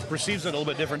everybody perceives it a little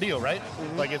bit different deal, right?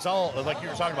 Like it's all, like you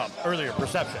were talking about earlier,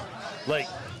 perception. Like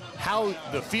how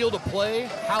the field of play,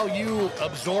 how you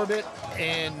absorb it,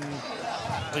 and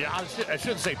I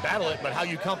shouldn't say battle it, but how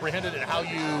you comprehend it and how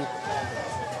you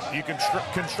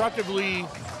constructively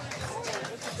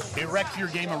erect your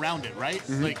game around it, right?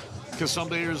 Like, because some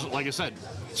players, like I said,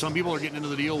 some people are getting into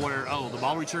the deal where, the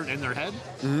ball return in their head,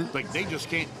 like they just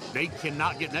they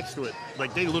cannot get next to it.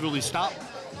 Like they literally stop,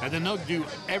 and then they'll do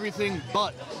everything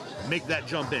but make that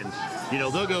jump in. You know,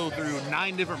 they'll go through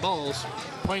 9 different balls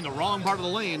playing the wrong part of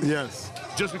the lane. Yes.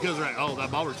 Just because they're like,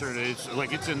 that ball return, it's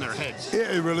like it's in their heads.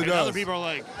 Yeah, it really does. Other people are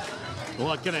like,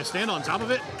 well, can I stand on top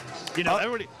of it? You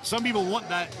know, some people want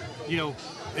that, you know,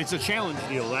 it's a challenge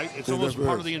deal, right? It's almost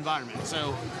part of the environment.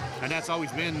 So, and that's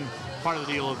always been part of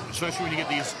the deal, especially when you get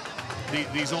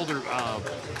these older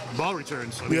ball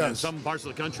returns. I mean, in some parts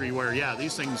of the country where,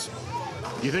 these things,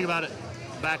 you think about it,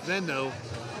 back then, though,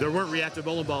 there weren't reactive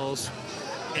bowling balls,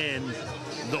 and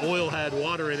the oil had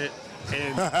water in it,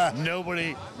 and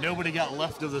nobody got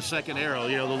left of the second arrow,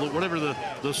 you know, whatever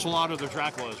the slot of the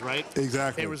track was, right?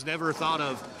 Exactly. It was never thought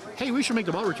of, hey, we should make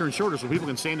the ball return shorter so people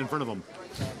can stand in front of them.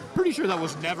 Pretty sure that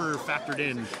was never factored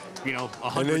in, you know,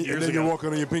 100 years ago. And then you're walking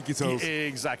on your pinky toes.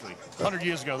 Exactly. 100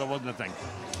 years ago, that wasn't a thing.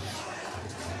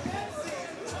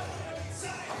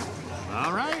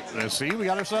 All right. Let's see. We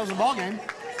got ourselves a ball game.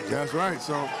 That's right.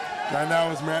 So right now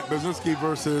is Matt Burzynski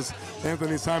versus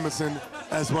Anthony Simonsen,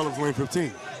 as well as lane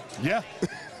 15. Yeah.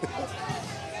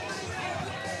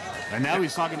 And now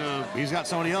he's got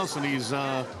somebody else, and he's...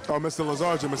 Mr.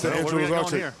 Lazarge, Mr. Andrew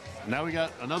Lazarge. Now we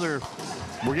got another...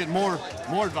 We're getting more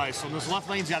advice on this left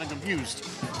lane's got him confused.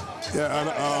 Yeah, and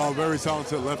a very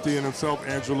talented lefty in himself,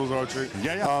 Andrew Lazarchik.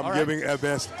 Giving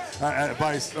advice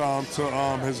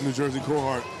to his New Jersey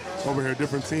cohort over here,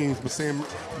 different teams, but same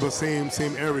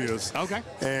areas. Okay.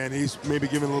 And he's maybe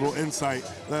giving a little insight.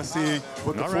 Let's see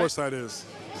what the foresight is.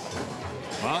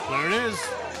 Well, there it is.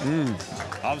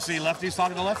 Obviously, lefties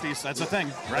talking to lefties. That's a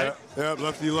thing, right? Yeah,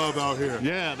 lefty love out here.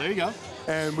 Yeah, there you go.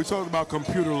 And we talked about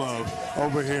computer love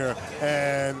over here.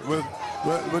 And with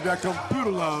that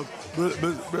computer love,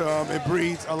 it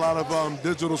breeds a lot of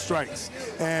digital strikes.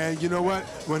 And you know what?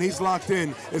 When he's locked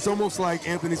in, it's almost like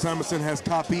Anthony Simonsen has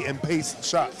copy and paste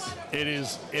shots. It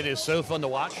is so fun to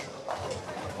watch.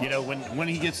 You know, when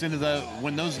he gets into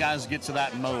when those guys get to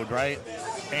that mode, right?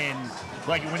 And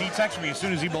like when he texted me as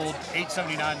soon as he bowled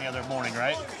 879 the other morning,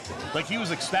 right? Like he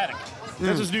was ecstatic.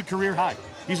 That's his new career high.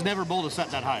 He's never bowled a set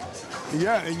that high.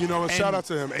 Yeah, and you know, shout out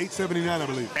to him, 879, I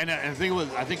believe. And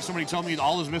I think somebody told me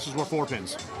all his misses were 4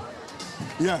 pins.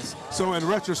 Yes. So in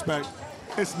retrospect,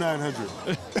 it's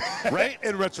 900. Right?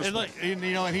 In retrospect. And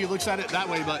you know, and he looks at it that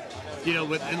way, but you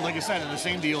know, and like I said, in the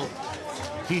same deal,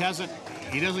 he doesn't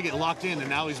get locked in, and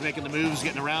now he's making the moves,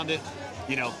 getting around it.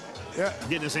 You know. Yeah.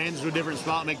 Getting his hands to a different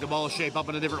spot, make the ball shape up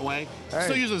in a different way. Hey.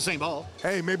 Still using the same ball.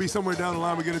 Hey, maybe somewhere down the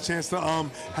line we get a chance to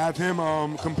have him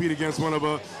compete against one of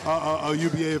a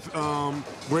UBA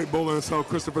great bowler himself,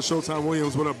 Christopher Showtime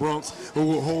Williams, with a Bronx,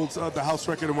 who holds the house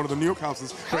record in one of the New York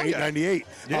houses for 898.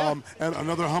 Yeah. And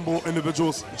another humble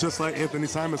individual just like Anthony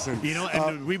Simonsen. You know,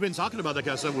 and we've been talking about that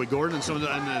kind of stuff with Gordon and some of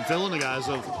and Phil and the guys.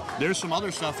 There's some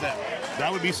other stuff that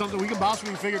would be something we could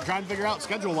possibly try and figure out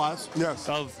schedule-wise. Yes.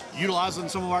 Of utilizing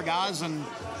some of our guys and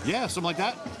something like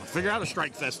that. Figure out a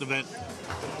strike fest event.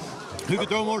 Who could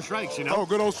throw more strikes, you know? Oh,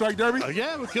 good old strike derby?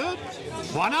 Yeah, we could.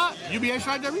 Why not? UBA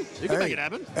strike derby? You can make it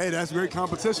happen. Hey, that's great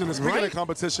competition. It's bigger than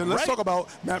competition. Let's talk about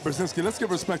Matt Burzynski. Let's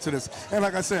give respect to this. And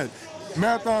like I said,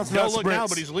 marathons, don't look now,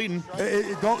 but he's leading.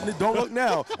 Don't look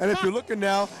now. And if you're looking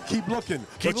now, keep looking.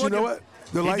 You know what?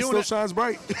 The light still shines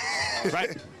bright.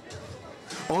 Right.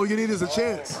 All you need is a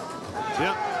chance.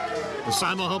 Yep. The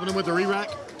Simon helping him with the re-rack.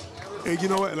 And you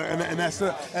know what? And that's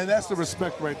the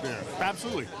respect right there.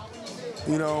 Absolutely.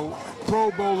 You know,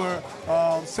 pro bowler,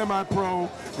 semi-pro,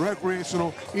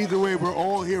 recreational. Either way, we're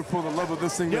all here for the love of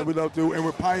this thing that we love to do, and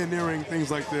we're pioneering things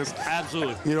like this.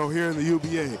 Absolutely. You know, here in the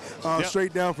UBA,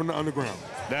 straight down from the underground.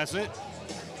 That's it.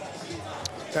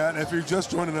 And if you're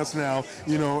just joining us now,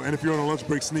 you know, and if you're on a lunch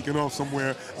break sneaking off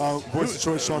somewhere, voice of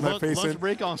choice, Sean, that face in. Lunch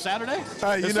break on Saturday?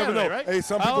 You never know. Right? Hey,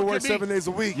 some people work 7 days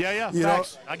a week. Yeah, you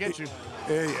facts. I get you.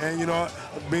 Hey, and you know,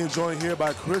 being joined here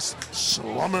by Chris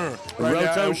Schlummer.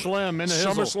 Roto Schlim in the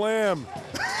Summer Slam.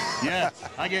 Yeah,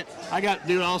 I got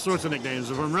dude all sorts of nicknames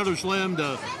from Roto Schlim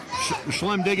to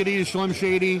Schlim Diggity, Schlim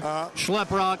Shady, Schlep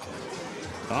Rock.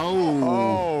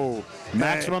 Oh,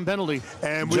 maximum penalty.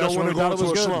 And we don't want to go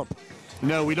into a slump.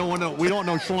 No, we don't want no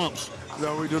schlumps.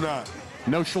 No, we do not.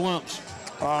 No schlumps.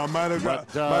 Might have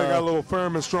got a little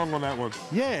firm and strong on that one.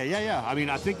 Yeah. I mean,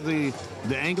 I think the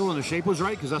angle and the shape was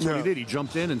right because that's what he did. He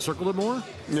jumped in and circled it more.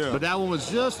 Yeah. But that one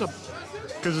was just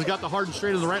because it's got the hard and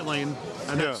straight in the right lane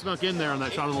and it snuck in there on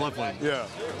that shot in the left lane. Yeah.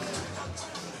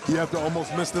 You have to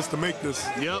almost miss this to make this.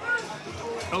 Yep.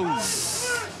 Oh.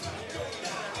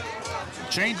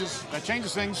 That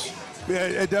changes things. Yeah,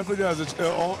 it definitely does.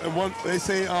 They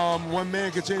say one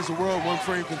man can change the world, one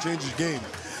frame can change the game.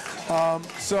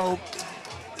 So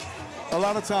a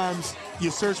lot of times you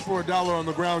search for $1 on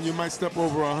the ground, you might step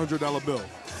over a $100 bill.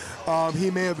 He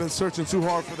may have been searching too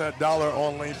hard for that $1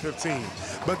 on lane 15.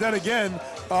 But then again,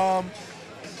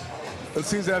 it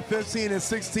seems that 15 and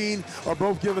 16 are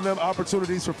both giving them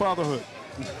opportunities for fatherhood.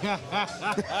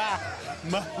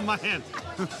 Man.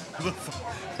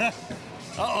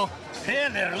 Uh-oh. Hey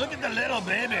there, look at the little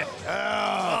baby.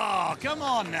 Oh, come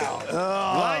on now.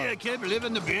 Why you keep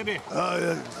living the baby?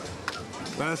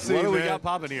 Let's see, what do we man. got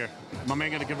popping here? My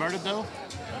man gonna convert it though?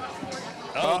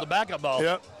 Oh, the backup ball.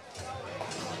 Yep.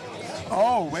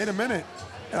 Oh, wait a minute.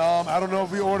 I don't know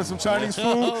if we ordered some Chinese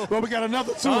food, but we got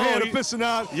another two-hand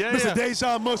aficionado, Mr.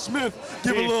 Dejan Mush Smith.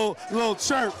 Give a little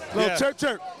chirp,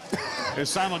 chirp. And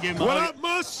Simon gave him what up,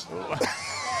 Mush?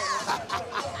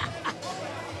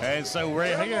 And so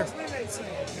right here,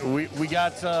 we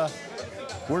got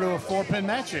we're to a 4-pin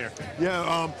match here.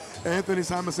 Yeah, Anthony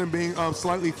Simonsen being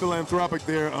slightly philanthropic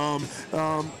there.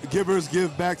 Givers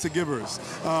give back to givers.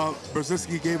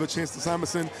 Burzynski gave a chance to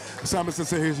Simonsen. Simonsen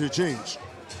said, "Here's your change."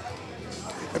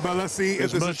 But let's see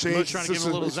if this is change. Mush trying to give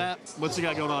him a little zap. What's he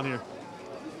got going on here?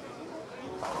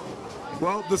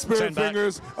 Well, the spirit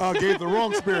fingers gave the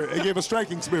wrong spirit. It gave a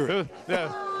striking spirit.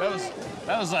 Yeah,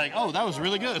 that was like, oh, that was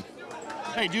really good.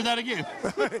 Hey, do that again.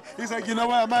 He's like, you know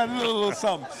what? I might do a little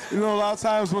something. You know, a lot of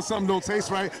times when something don't taste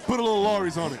right, put a little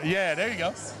Laurie's on it. Yeah, there you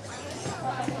go.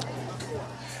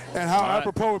 And how right.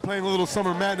 apropos we're playing a little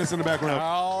Summer Madness in the background.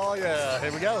 Oh, yeah.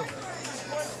 Here we go.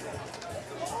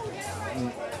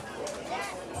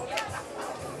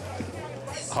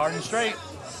 Hard and straight.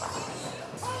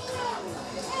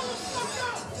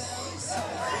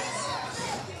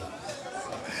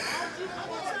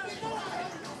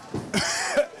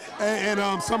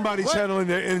 And somebody channeling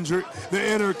their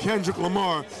inner Kendrick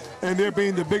Lamar, and they're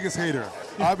being the biggest hater.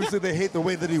 Obviously, they hate the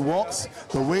way that he walks,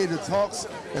 the way that he talks,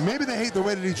 and maybe they hate the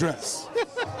way that he dresses.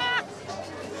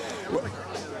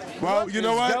 Well, you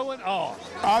know what? Going on?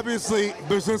 Obviously,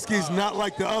 Burzynski's not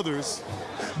like the others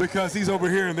because he's over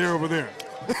here and they're over there.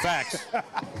 Facts.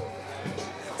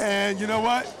 And you know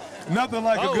what? Nothing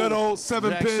like a good old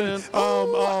 7-pin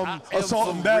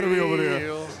assault and battery over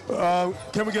there.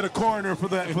 Can we get a coroner for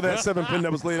that 7-pin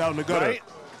that was laid out in the gutter? Right?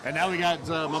 And now we got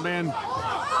my man.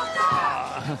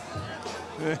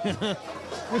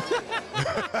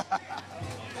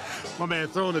 My man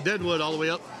throwing the deadwood all the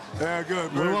way up. Yeah,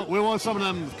 good. We want some of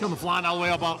them coming flying all the way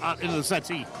up out into the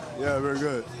settee. Yeah, very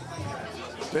good.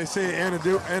 They say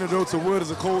antidote to wood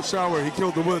is a cold shower. He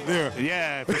killed the wood there.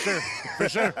 Yeah, for sure. For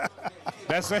sure.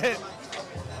 That's it.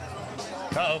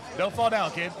 Uh-oh. Don't fall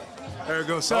down, kid. There you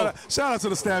go. Shout out to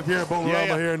the staff here at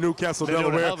Bowlerama here in Newcastle, They're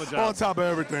doing a Delaware. hell of a job. On top of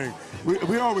everything.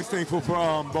 We're always thankful for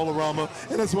Bowlerama,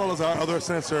 and as well as our other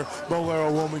censor,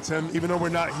 Bowlero Wilmington. Even though we're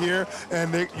not here,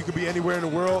 and you could be anywhere in the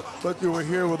world, but you were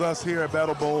here with us here at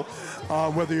Battle Bowl,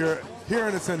 whether you're here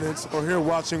in attendance or here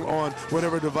watching on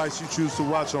whatever device you choose to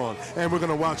watch on. And we're going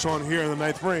to watch on here in the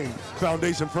 9th frame,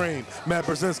 foundation frame, Matt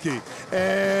Burzynski.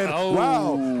 And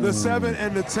wow, the 7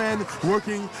 and the 10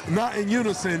 working not in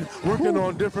unison, working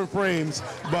on different frames.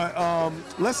 But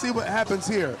let's see what happens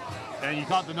here. And you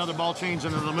caught another ball change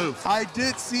into the move. I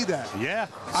did see that. Yeah.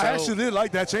 I actually did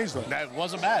like that change, though. That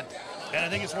wasn't bad. And I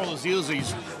think it's one of those deals that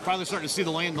he's finally starting to see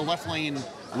the left lane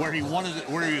where he wanted it,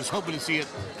 where he was hoping to see it,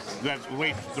 the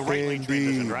right lane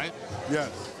transition, right? Yes.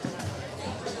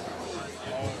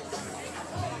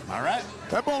 All right.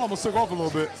 That ball almost took off a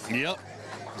little bit. Yep.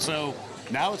 So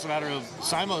now it's a matter of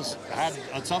Simon's had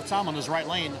a tough time on this right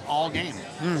lane all game.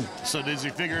 So does he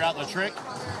figure out the trick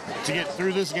to get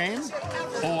through this game,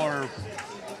 or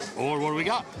what do we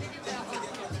got?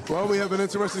 Well, we have an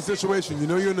interesting situation. You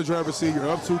know you're in the driver's seat. You're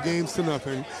up 2 games to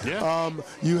nothing. Yeah.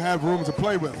 You have room to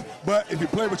play with. But if you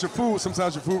play with your food,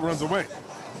 sometimes your food runs away.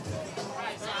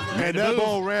 And that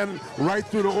ball ran right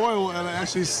through the oil and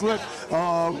actually slipped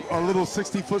a little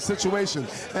 60-foot situation.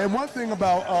 And one thing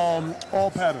about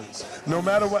all patterns, no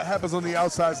matter what happens on the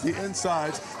outsides, the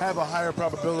insides have a higher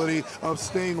probability of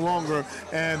staying longer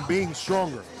and being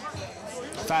stronger.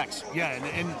 Facts. Yeah,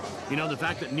 and you know, the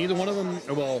fact that neither one of them,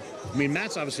 well, I mean,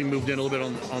 Matt's obviously moved in a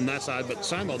little bit on that side, but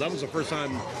Simo, that was the first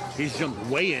time he's jumped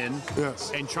way in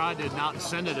and tried to not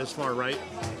send it as far right,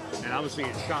 and obviously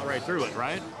it shot right through it,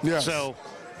 right? Yeah. So,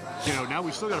 you know, now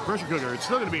we still got a pressure cooker. It's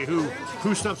still going to be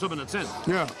who steps up in the 10th.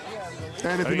 Yeah.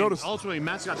 And if you notice, ultimately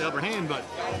Matt's got the upper hand, but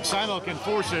Simo can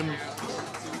force him,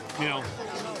 you know,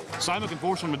 Simo can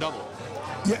force him to double.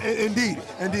 Yeah, indeed.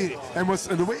 And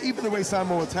even the way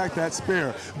Simon attacked that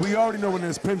spare, we already know when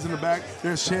there's pins in the back,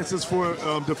 there's chances for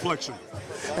deflection,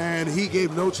 and he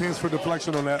gave no chance for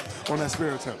deflection on that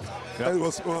spare attempt. It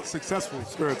was a successful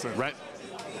spare attempt. Right.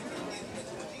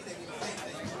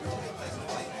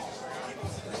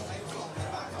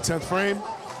 Tenth frame,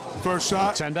 first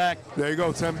shot. 10 back. There you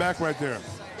go, 10 back right there.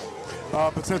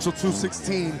 Potential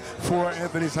 216 for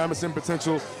Anthony Simonsen,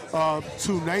 potential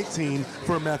 219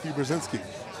 for Matthew Burzynski.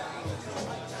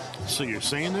 So you're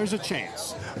saying there's a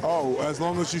chance? Oh, as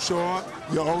long as you show up,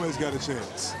 you always got a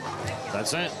chance.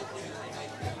 That's it.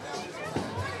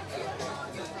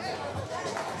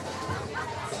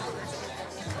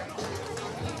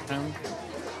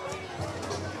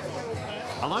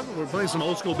 I like it. We're playing some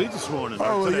old school beats this morning.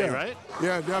 Today, yeah. Right?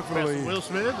 Yeah, definitely. Will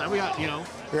Smith. And we got, you know.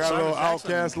 We got a little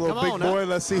Outcast, a little Big Boy.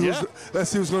 Let's see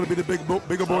who's going to be the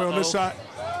bigger boy on this shot.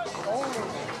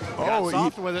 Got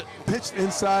soft with it. Pitched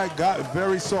inside, got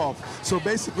very soft. So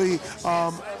basically,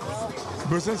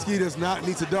 Burzynski does not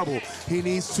need to double. He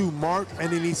needs to mark,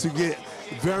 and he needs to get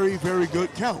very, very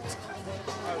good count.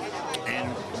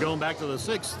 And going back to the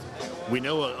 6th, we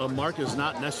know a mark is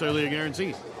not necessarily a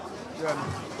guarantee. Yeah.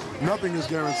 Nothing is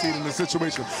guaranteed in this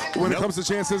situation. When it comes to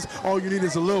chances, all you need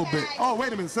is a little bit. Oh,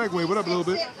 wait a minute, segue. What up, a little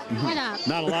bit? What up?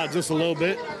 Not a lot, just a little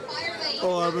bit.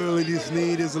 All I really just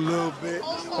need is a little bit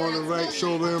on the right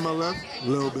shoulder and my left. A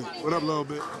little bit. What up, a little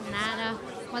bit? Nada.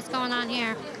 What's going on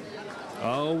here?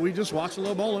 Oh, we just watched a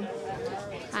little bowling.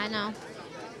 I know.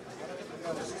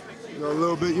 You know, a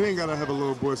little bit. You ain't gotta have a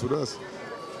little voice with us.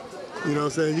 You know what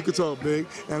I'm saying? You could talk big,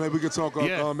 and then we could talk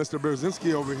Mr.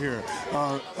 Burzynski over here.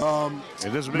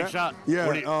 This is a big shot.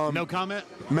 Yeah. No comment?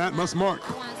 Matt must mark.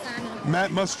 I want to sign him.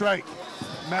 Matt must strike.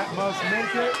 Matt must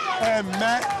make it. And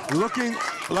Matt looking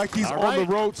like he's on the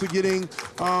road to getting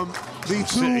the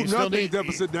 2-0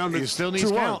 deficit down to 2-1. He still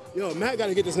needs count. Yo, Matt got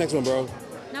to get this next one, bro.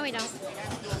 No, we don't.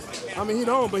 I mean, he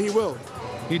don't, but he will.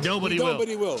 He don't, but he will. But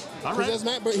he will. All right. That's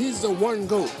Matt, but he's the one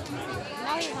GOAT.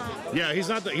 No, he's not. Yeah, he's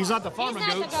not the farmer He's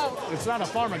not goat. the goat. It's not a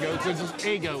farmer goat. It's just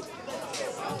a goat.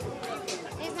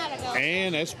 He's not a goat.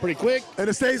 And that's pretty quick. And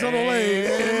it stays on the lane.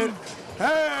 And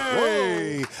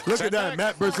hey, look Set at that.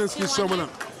 back. Matt Burzynski showing up.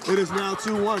 It is now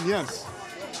 2-1. Yes.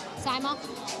 Simo?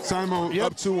 Simon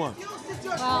up 2-1.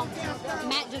 Well,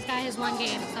 Matt just got his one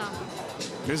game, so.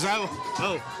 Is that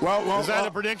is that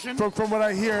a prediction? From what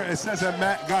I hear, it says that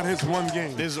Matt got his one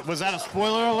game. Was that a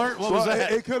spoiler alert? What was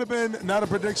that? It could have been not a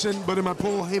prediction, but in my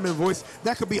Paul Heyman voice,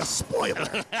 that could be a spoiler.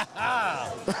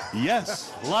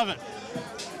 Yes, love it.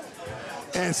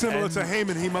 And similar to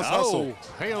Heyman, he must hustle.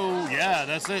 Hey-oh, yeah,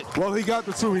 that's it. Well, he got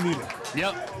the 2 he needed.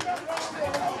 Yep.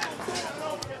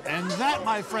 And that,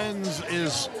 my friends,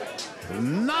 is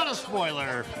not a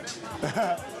spoiler.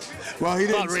 Well, he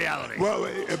didn't. But reality. Well,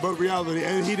 but reality,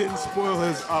 and he didn't spoil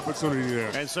his opportunity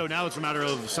there. And so now it's a matter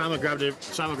of Simon grabbed a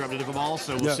different ball,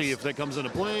 so we'll see if that comes into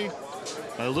play.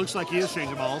 It looks like he is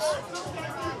changing balls.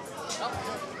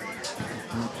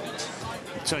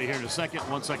 I'll tell you here in a second,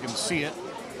 once I can see it.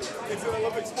 It's an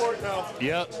Olympic sport now.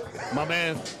 Yep, my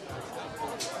man.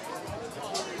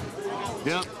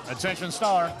 Yep, attention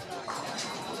star.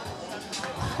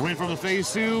 Went from the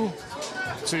phase 2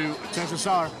 to attention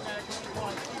star.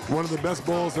 One of the best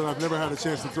balls that I've never had a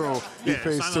chance to throw in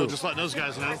phase 2. Just letting those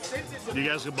guys know. You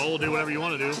guys can bowl, do whatever you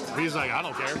want to do. He's like, I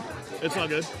don't care. It's all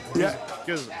good. Yeah.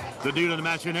 Because the dude in the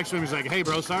match here next to him, he's like, hey,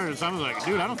 bro, sorry. And Simon's like,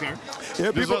 dude, I don't care.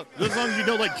 Yeah, Just as long as you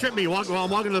don't, like, trip me while I'm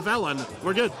walking to the foul line,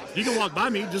 we're good. You can walk by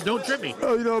me, just don't trip me.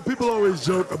 Oh, you know, people always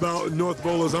joke about North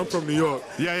Bowlers. I'm from New York.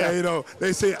 Yeah, yeah. And, you know,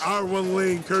 they say our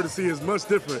one-lane courtesy is much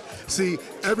different. See,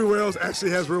 everywhere else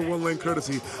actually has real one-lane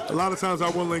courtesy. A lot of times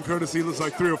our one-lane courtesy looks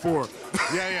like 3 or 4.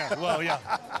 Yeah. Well, yeah.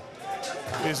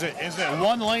 Is it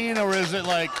one lane or is it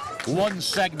like one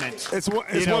segment? It's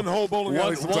one whole bowling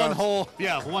alley sometimes.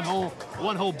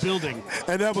 One whole building.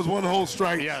 And that was one whole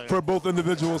strike for both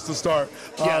individuals to start.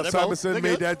 Simonsen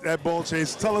made that ball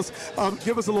change. Tell us,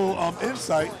 give us a little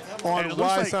insight on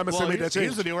why Simonsen made that change.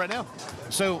 Here's the deal right now.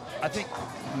 So I think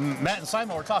Matt and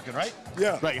Simon were talking, right?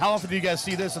 Yeah. Right. How often do you guys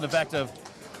see this in the fact of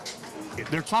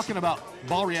they're talking about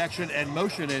ball reaction and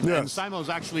motion, and Simon's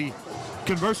actually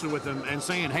conversing with them and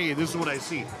saying, hey, this is what I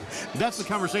see. That's the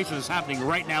conversation that's happening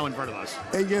right now in front of us.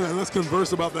 And again, let's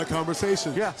converse about that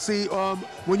conversation. Yeah. See,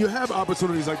 when you have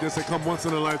opportunities like this that come once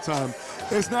in a lifetime,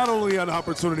 it's not only an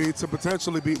opportunity to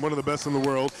potentially beat one of the best in the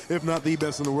world, if not the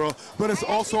best in the world, but it's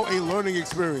also a learning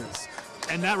experience.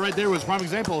 And that right there was a prime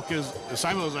example because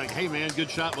Simon was like, hey, man, good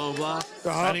shot, blah, blah,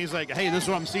 blah. And he's like, hey, this is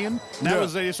what I'm seeing. And that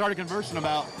was, they started conversing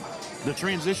about the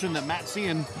transition that Matt's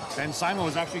seeing, and Simon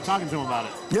was actually talking to him about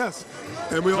it. Yes,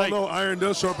 and we all know iron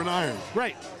does sharpen iron.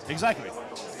 Right, exactly.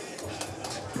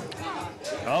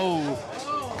 Oh,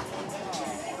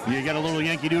 you got a little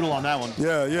Yankee Doodle on that one.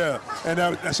 Yeah, and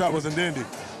that shot wasn't dandy.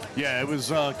 Yeah, it was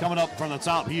coming up from the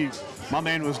top. My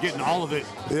man was getting all of it.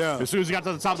 Yeah. As soon as he got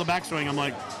to the top of the backswing, I'm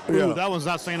like, ooh, that one's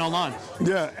not staying on line.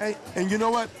 Yeah, and you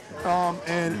know what?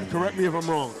 And correct me if I'm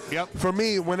wrong. Yep. For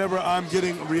me, whenever I'm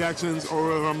getting reactions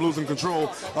or if I'm losing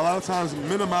control, a lot of times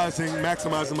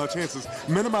maximizing my chances.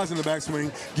 Minimizing the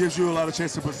backswing gives you a lot of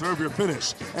chance to preserve your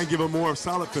finish and give a more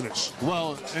solid finish.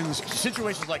 Well, in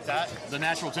situations like that, the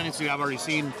natural tendency I've already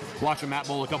seen watching Matt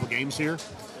bowl a couple games here,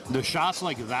 the shots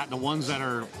like that, the ones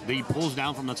that he pulls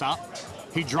down from the top,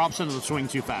 he drops into the swing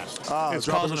too fast. It's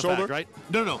causing the shoulder? right?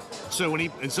 No. So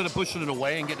when instead of pushing it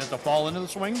away and getting it to fall into the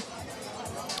swing,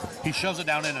 he shoves it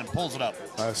down in and pulls it up.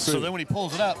 I see. So then when he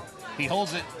pulls it up, he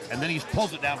holds it, and then he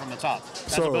pulls it down from the top.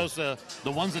 As opposed to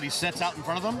the ones that he sets out in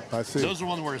front of him, I see. Those are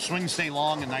ones where his swings stay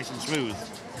long and nice and smooth.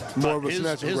 More of a his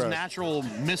grab. natural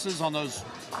misses on those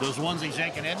ones he's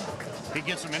yanking in, he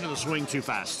gets them into the swing too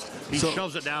fast. He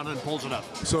shoves it down and pulls it up.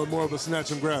 So more of a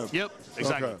snatch and grab. Yep,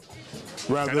 exactly. Okay.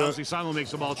 And obviously Simon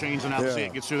makes the ball change, and obviously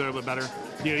it gets through there a little bit better.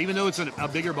 You know, even though it's a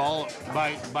bigger ball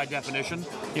by definition,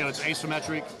 you know, it's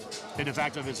asymmetric. In the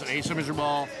fact of it's an asymmetric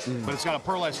ball, but it's got a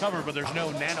pearlized cover, but there's no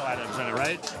nano atoms in it,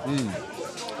 right?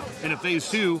 In a phase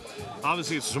 2,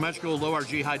 obviously it's symmetrical, low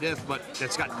RG, high diff, but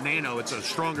it's got nano. It's a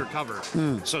stronger cover.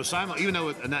 So Simon, even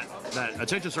though that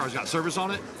Attention Star's got service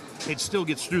on it, it still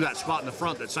gets through that spot in the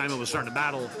front that Simon was starting to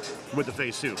battle with the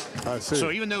phase 2. I see.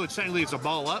 So even though it's technically it's a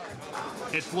ball up,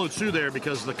 it floats through there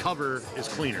because the cover is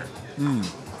cleaner. And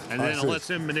then it lets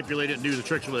him manipulate it and do the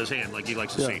tricks with his hand like he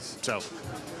likes to see. So,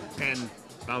 and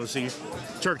obviously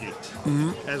Turkey,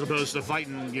 as opposed to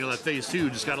fighting, that phase 2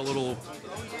 just got a little,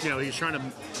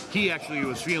 he actually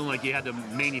was feeling like he had to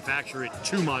manufacture it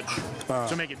too much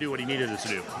to make it do what he needed it to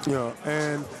do. Yeah,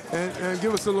 and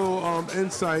give us a little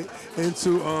insight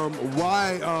into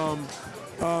why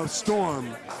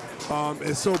Storm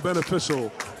is so beneficial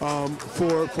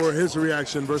for his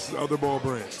reaction versus other ball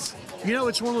brands.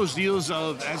 It's one of those deals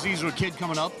of, as he's a kid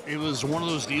coming up, it was one of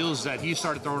those deals that he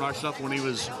started throwing our stuff when he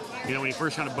was, when he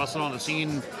first kind of busted on the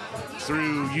scene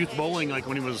through youth bowling, like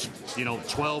when he was,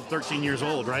 12, 13 years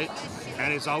old, right?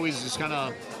 And it's always just kind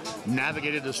of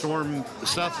navigated the Storm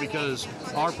stuff because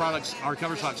our products, our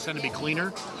cover stocks tend to be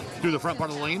cleaner through the front part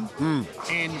of the lane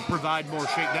and provide more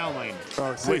shakedown lane,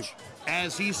 which,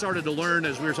 as he started to learn,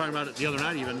 as we were talking about it the other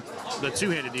night even, the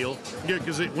two-handed deal,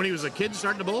 because when he was a kid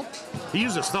starting to bowl, he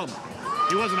used his thumb.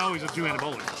 He wasn't always a two-handed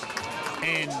bowler.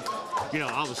 And,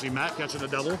 obviously Matt catching a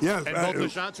double. Yeah, and both the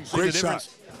shots, you see the difference.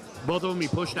 Shot. Both of them, he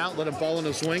pushed out, let him fall in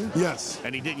the swing. Yes.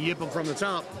 And he didn't yip him from the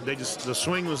top. The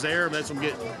swing was there, lets him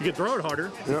you can throw it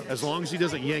harder, as long as he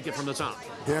doesn't yank it from the top.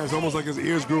 Yeah, it's almost like his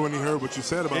ears grew when he heard what you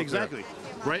said about Exactly,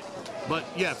 right? But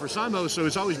yeah, for Simo, so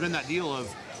it's always been that deal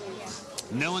of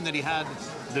knowing that he had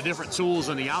the different tools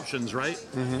and the options, right?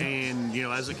 And,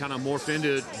 as it kind of morphed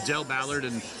into Del Ballard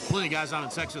and plenty of guys out in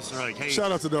Texas are like, hey.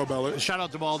 Shout out to Del Ballard. Shout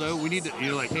out to Baldo. We need to,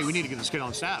 hey, we need to get this kid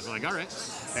on staff. We're like, all right.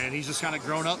 And he's just kind of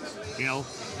grown up,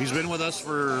 He's been with us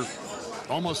for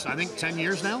almost, I think, 10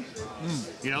 years now.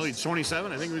 He's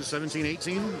 27. I think he was 17,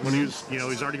 18 when he was,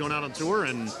 he's already going out on tour.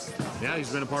 And, yeah,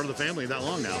 he's been a part of the family that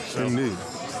long now. So. Indeed.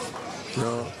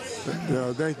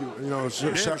 Yeah, thank you.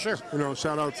 Sure.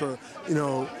 Shout out to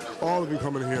all of you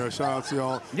coming here. Shout out to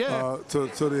y'all. Yeah.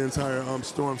 To the entire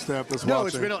Storm staff that's watching.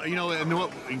 It's been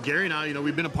and Gary and I,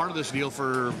 we've been a part of this deal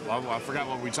for I forgot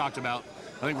what we talked about.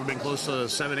 I think we've been close to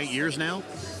 7-8 years now,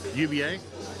 UBA,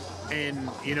 and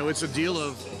it's a deal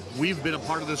of we've been a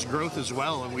part of this growth as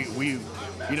well, and we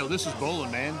this is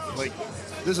bowling, man. Like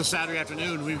this is Saturday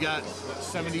afternoon. We've got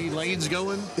 70 lanes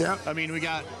going. Yeah. I mean, we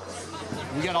got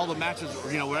all the matches.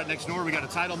 We're right next door. We got a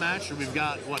title match, and we've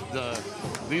got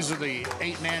these are the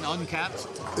 8-man uncapped.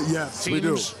 Yes, teams. we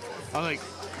do. I'm like,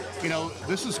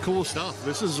 this is cool stuff.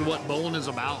 This is what bowling is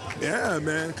about. Yeah,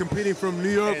 man. Competing from New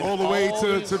York and all the way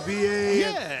to VA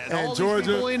and all Georgia.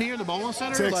 These people in here in the bowling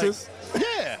center. Texas.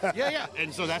 Yeah.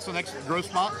 And so that's the next growth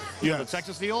spot. The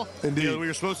Texas deal. Indeed. We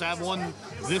were supposed to have one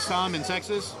this time in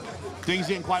Texas. Things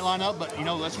didn't quite line up, but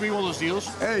let's be one of those deals.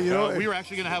 Hey, we were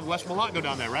actually going to have Wes Malott go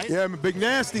down there, right? Yeah, Big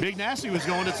Nasty. Big Nasty was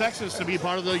going to Texas to be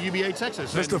part of the UBA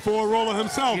Texas. Mr. Four-Roller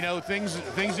himself. Things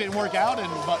didn't work out,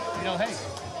 but hey,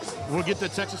 we'll get the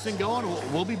Texas thing going.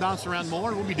 We'll be bouncing around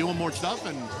more. We'll be doing more stuff,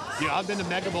 and I've been to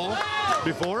Mega Bowl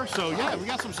before, so yeah, we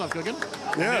got some stuff cooking.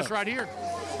 Yeah. And this right here,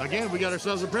 again, we got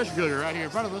ourselves a pressure cooker right here in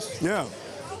front of us. Yeah.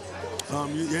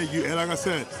 And like I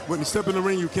said, when you step in the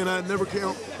ring, you cannot never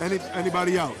count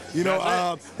anybody out.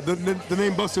 The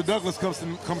name Buster Douglas comes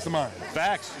to mind.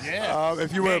 Facts, yeah.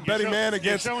 If you were a betting man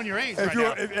against, you're showing your age if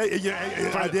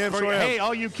right now. Hey,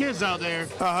 all you kids out there,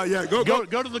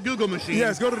 go to the Google machine.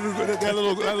 Yes, go to that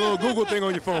little Google thing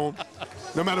on your phone.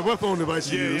 No matter what phone device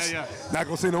you use. Yeah. Not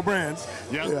gonna say no brands.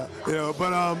 Yeah.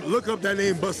 But look up that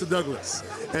name, Buster Douglas,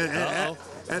 and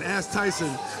ask Tyson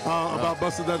about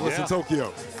Buster Douglas in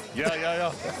Tokyo.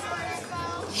 Yeah.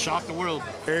 Shocked the world.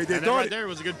 Hey, and right there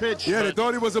was a good pitch. Yeah, they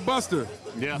thought he was a buster.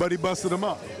 Yeah. But he busted him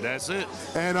up. That's it.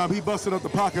 And he busted up the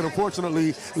pocket,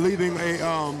 unfortunately, leaving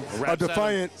a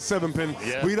defiant 7-pin.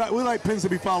 Yeah. We like pins to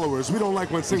be followers. We don't like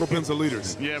when single pins are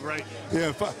leaders. Yeah, right.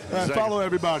 Yeah, exactly. Follow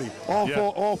everybody.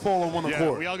 All fall on one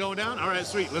accord. We all going down? All right,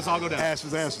 sweet. Let's all go down.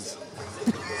 Ashes. That's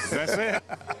it.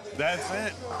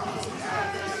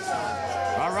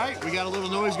 All right, we got a little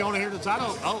noise going here at the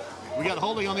title. Oh, we got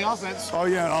holding on the offense. Oh,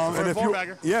 yeah. And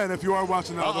if you are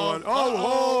watching the other one.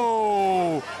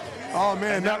 Oh,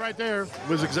 man. And that right there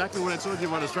was exactly what I told you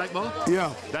about a strike ball.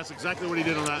 Yeah. That's exactly what he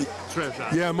did on that strip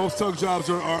shot. Yeah, most tug jobs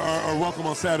are welcome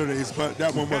on Saturdays, but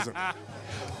that one wasn't.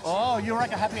 Oh, you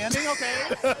like a happy ending? Okay.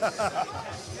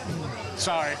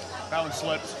 Sorry, that one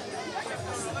slipped.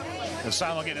 And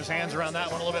Simon getting his hands around that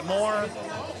one a little bit more.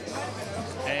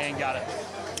 And got it.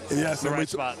 Yes, the right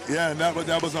spot. Yeah, and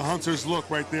that was a hunter's look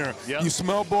right there. Yep. You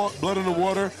smell blood in the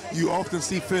water, you often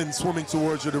see fins swimming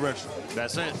towards your direction.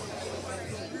 That's it.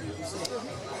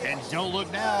 And don't look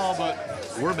now, but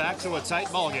we're back to a tight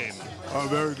ball game. Oh,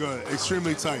 very good.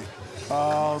 Extremely tight.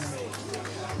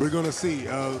 We're going to see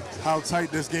how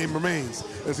tight this game remains.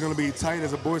 It's going to be tight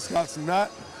as a Boy Scouts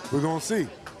knot. We're going to see.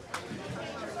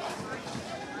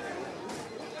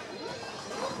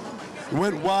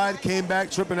 Went wide, came back,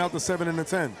 tripping out the 7 and the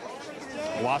 10.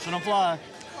 Watching them fly.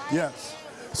 Yes.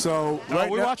 So No,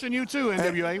 right we're now, watching you too,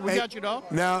 NWA. We got you,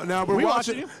 dog. Now we're We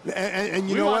watching, watching you. and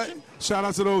you We know watching. what? Shout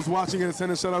out to those watching in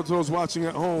attendance. Shout out to those watching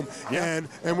at home. Yeah.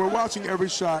 And we're watching every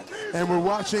shot, and we're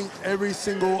watching every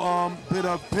single bit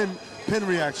of pin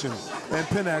reaction and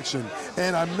pin action.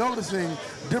 And I'm noticing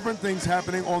different things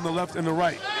happening on the left and the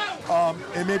right.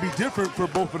 It may be different for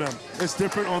both of them. It's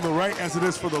different on the right as it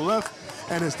is for the left,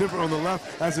 and it's different on the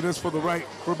left as it is for the right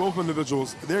for both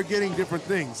individuals. They're getting different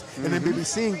things, and they may be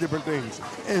seeing different things.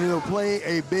 And it'll play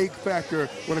a big factor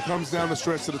when it comes down the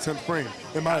stretch to the 10th frame,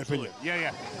 in my opinion.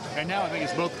 Yeah. And now I think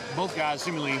it's both guys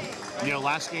seemingly,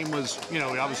 last game was,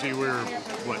 obviously we're,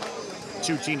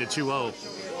 2-10 to 2-0.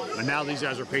 And now these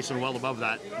guys are pacing well above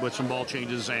that with some ball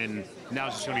changes, and now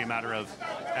it's just going to be a matter of,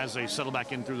 as they settle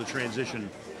back in through the transition,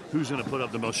 who's going to put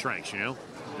up the most strengths, And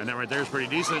that right there is pretty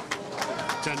decent.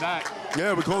 10 back.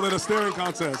 Yeah, we call it a staring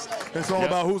contest. It's all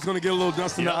about who's going to get a little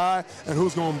dust in the eye and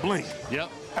who's going to blink. Yep.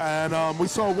 And we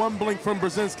saw one blink from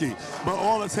Burzynski, but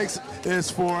all it takes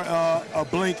is for a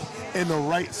blink in the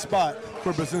right spot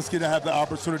for Burzynski to have the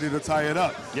opportunity to tie it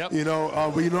up. Yep.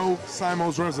 We know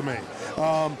Simon's resume.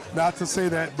 Not to say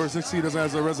that Burzynski doesn't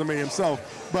have a resume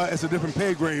himself, but it's a different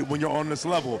pay grade when you're on this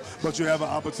level, but you have an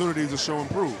opportunity to show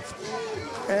improve.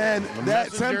 And that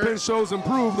 10-pin shows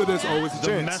improve that there's always a chance.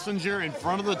 The messenger in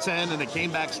front of the 10, and it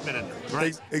came back spinning.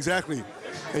 Right? Exactly.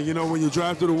 And when you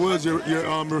drive through the woods, your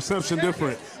reception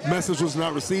different. Message was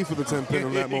not received for the 10-pin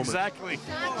in that moment. Exactly.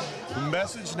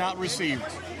 Message not received.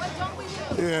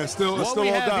 Yeah, still what still we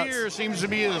all have dots. here seems to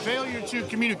be the failure to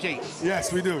communicate.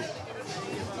 Yes, we do.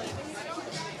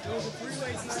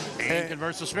 And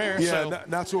converts to spare. Yeah, so.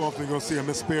 not too often you're gonna see a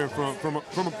missed spare from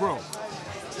a pro.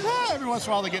 Every once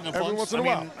in a while they get in a putt. Every once in a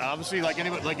while. Obviously, like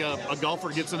anybody, like a golfer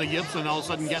gets in a yips and all of a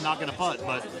sudden get knocking a putt.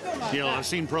 But I've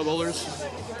seen pro bowlers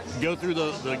go through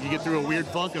you get through a weird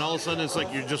funk, and all of a sudden it's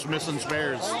like you're just missing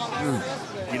spares.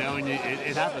 And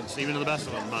it happens even to the best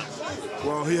of them. But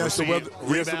well, he has to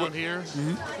rebound here.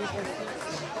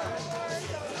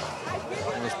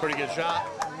 That was a pretty good shot.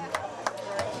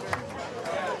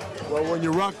 Well, when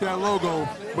you rock that logo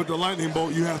with the lightning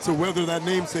bolt, you have to weather that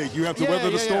namesake. You have to weather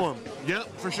the storm. Yep,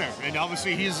 for sure. And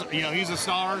obviously he's a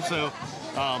star. So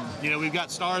we've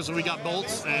got stars and we got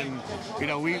bolts, and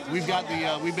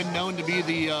we've been known to be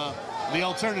the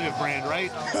alternative brand, right?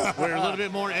 We're a little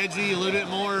bit more edgy, a little bit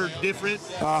more different.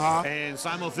 And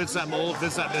Simon fits that mold,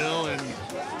 fits that bill, and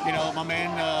my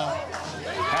man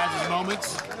has his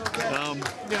moments.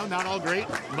 Not all great,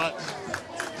 but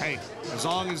hey, as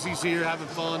long as he's here having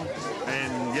fun,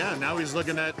 and now he's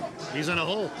in a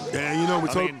hole. Yeah,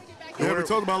 we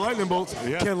talked about lightning bolts.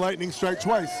 Yeah. Can lightning strike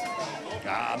twice?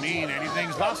 I mean,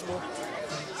 anything's possible.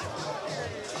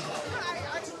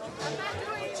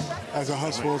 As a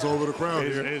hush falls over the crowd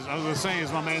here. I was going to say,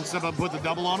 is my man step up and put the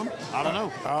double on him? I don't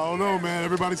know. I don't know, man.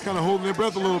 Everybody's kind of holding their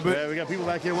breath a little bit. Yeah, we got people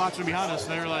back here watching behind us.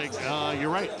 They're like,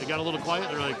 you're right. They got a little quiet.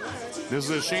 They're like, this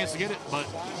is a chance to get it, but...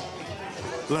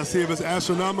 Let's see if it's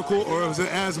astronomical or if it's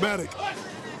asthmatic.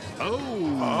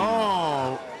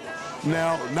 Oh.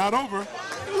 Now, not over.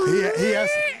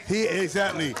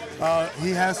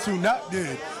 He has to not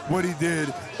did what he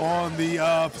did on the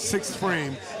 6th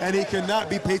frame, and he cannot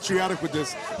be patriotic with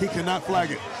this. He cannot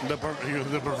flag it. The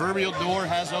proverbial door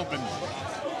has opened.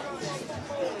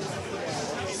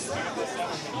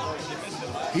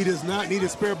 He does not need a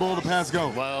spare ball to pass go.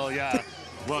 Well, yeah.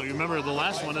 Well, you remember the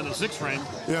last one in the 6th frame.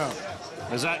 Yeah.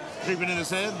 Is that creeping in his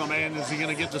head? My man, is he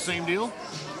going to get the same deal?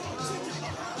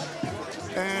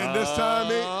 And this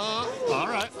time, all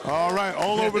right. All right,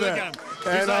 all over Look that. at him. He's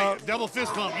And like, double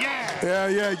fist pump, yeah. Yeah,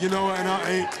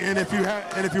 and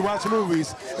if you watch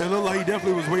movies, it looked like he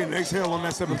definitely was waiting to exhale on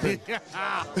that 7th pin.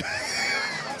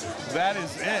 That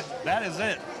is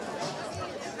it.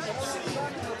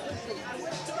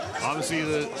 Obviously,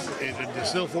 it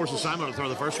still forces Simon to throw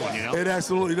the first one, It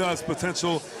absolutely does.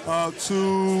 Potential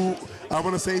to, I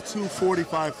want to say,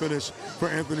 245 finish for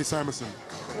Anthony Simonsen.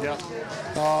 Yeah.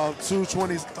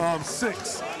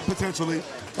 226 potentially,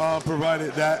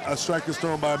 provided that a strike is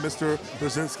thrown by Mr.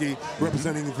 Burzynski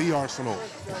representing the Arsenal.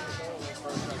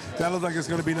 That looks like it's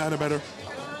going to be 9 or better.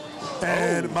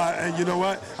 And you know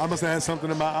what? I must have had something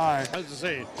in my eye. I was to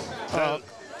say.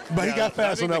 But he got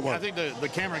fast on that one. I think the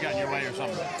camera got in your way or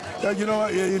something. You know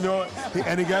what?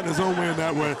 And he got in his own way in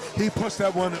that one. He pushed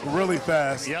that one really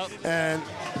fast. Yep. And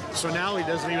So now he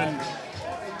doesn't even.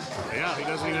 Yeah, he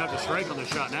doesn't even have to strike on the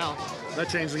shot now. That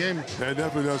changed the game. That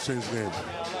definitely does change the game.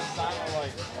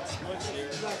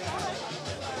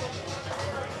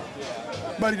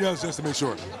 But he does just to make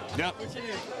sure. Yep.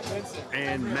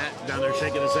 And Matt down there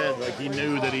shaking his head like he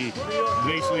knew that he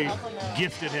basically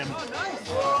gifted him.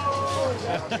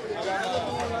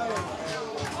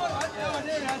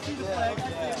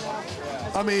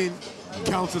 I mean,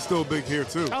 counts is still big here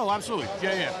too. Oh, absolutely.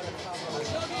 Yeah, yeah.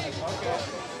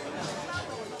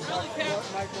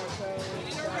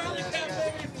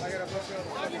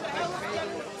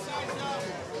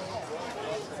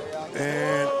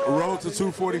 And road to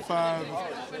 245,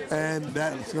 and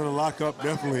that's going to lock up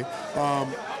definitely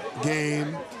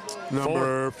game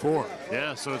number 4.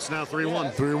 Yeah, so it's now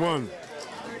 3-1. 3-1.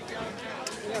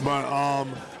 But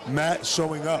Matt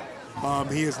showing up.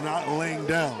 He is not laying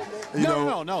down.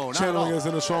 No, not at channeling all. us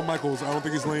into Shawn Michaels. I don't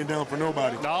think he's laying down for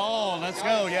nobody. No, let's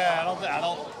go. Yeah,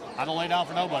 I don't lay down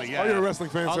for nobody. Yeah. Oh, you're a wrestling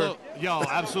fan, sir. Yo,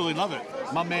 absolutely love it.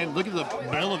 My man, look at the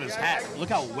bill of his hat. Look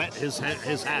how wet his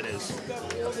hat is.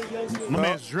 My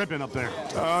man's dripping up there.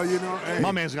 Hey,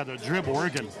 My man's got the drip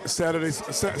working. Saturday,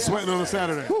 sweating on a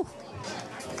Saturday.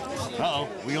 Uh-oh,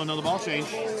 we gonna know the ball change.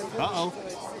 Uh-oh,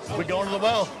 we're going to the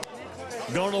well.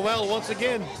 Going to the well once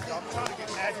again.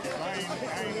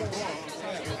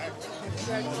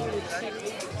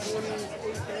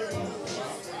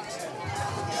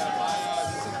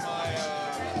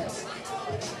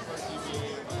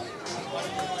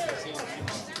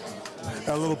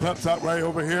 A little pep talk right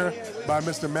over here by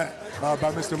Mr. Matt,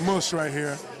 by Mr. Mush right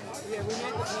here.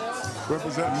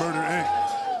 Representing Murder Inc.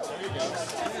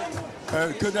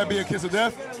 Could that be a kiss of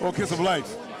death or a kiss of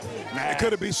life? Nah.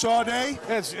 Could it be Sade?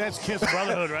 That's Kiss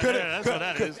Brotherhood right there. That's what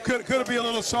that is. Could it be a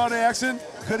little Sade action?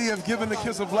 Could he have given the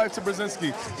kiss of life to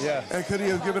Burzynski? Yeah. And could he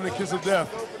have given the kiss of death?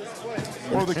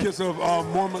 Or the kiss of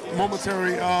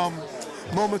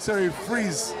momentary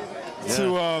freeze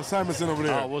to Simonsen over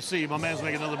there? Oh, we'll see. My man's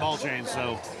making another ball change,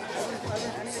 so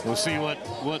we'll see what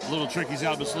little trick he's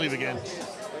out of his sleeve again.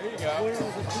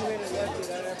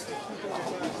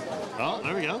 Oh,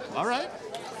 there we go. All right.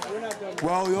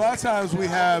 Well, a lot of times we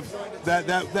have that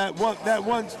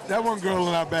one girl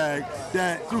in our bag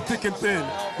that through thick and thin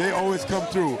they always come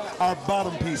through our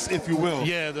bottom piece, if you will.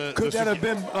 Yeah. Could that have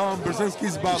been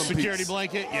Burzynski's bottom security piece?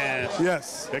 blanket? Yeah.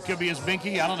 Yes. That could be his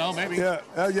binky. I don't know. Maybe. Yeah.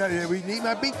 Yeah. We need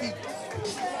my binky.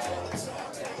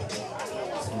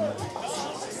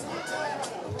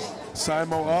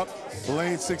 Simo up,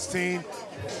 lane 16.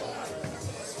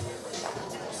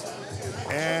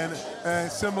 And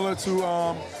similar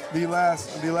to the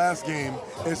last game,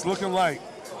 it's looking like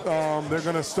they're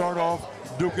going to start off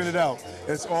duking it out.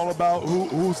 It's all about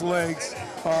whose legs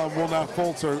will not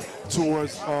falter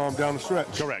towards down the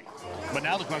stretch. Correct. But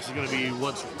now the question is going to be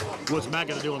what's Matt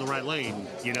going to do in the right lane?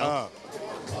 You know,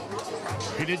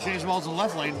 he did change the balls in the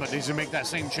left lane, but does he make that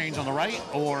same change on the right,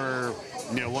 or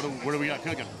what do we got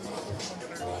cooking?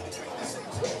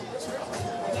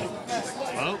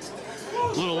 Oh.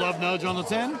 Little love nudge on the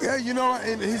 10. Yeah,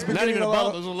 and he's been Not getting even a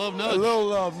bump, there's a love nudge. A little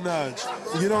love nudge.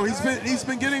 He's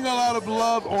been getting a lot of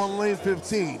love on lane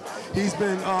 15. He's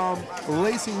been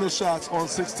lacing the shots on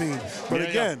 16. But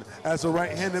again, as a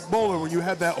right-handed bowler, when you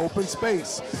have that open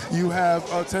space, you have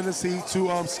a tendency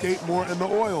to skate more in the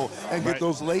oil and get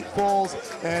those late falls.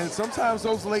 And sometimes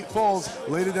those late falls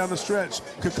later down the stretch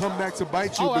could come back to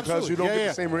bite you because you don't get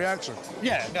the same reaction.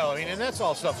 Yeah, no, I mean, and that's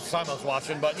all stuff Simo's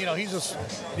watching, but he's just,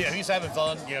 he's having fun.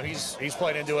 He's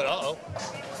playing into it.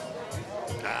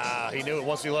 He knew it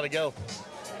once he let it go.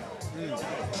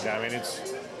 Yeah, I mean, it's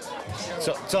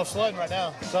tough sledding right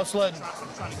now. Tough sledding.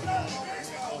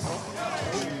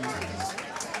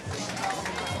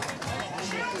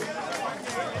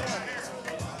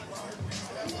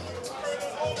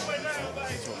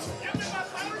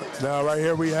 Now, right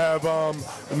here we have a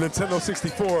Nintendo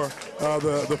 64,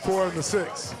 the 4 and the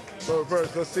 6. So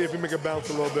first, let's see if we make it bounce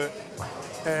a little bit.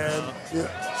 And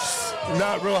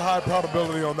not real high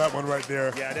probability on that one right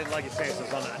there. Yeah, I didn't like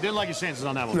his chances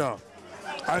on that one. No.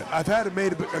 I've had it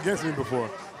made against me before.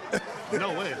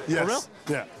 No way. Yes. For real?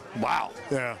 Yeah. Wow.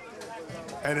 Yeah.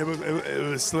 And it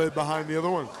was slid behind the other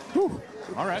one. Whew.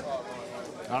 All right.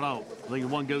 I don't know. I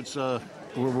think one goat's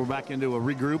we're back into a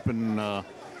regroup and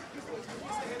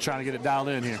trying to get it dialed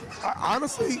in here.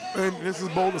 Honestly, and this is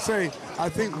bold to say, I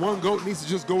think one goat needs to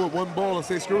just go with one ball and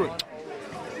say screw it.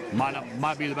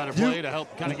 Might be the better play to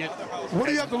help kind of get. What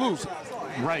do you have to lose?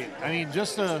 Right. I mean,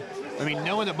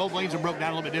 knowing that both lanes are broken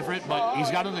down a little bit different, but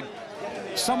he's got in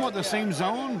somewhat the same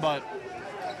zone, but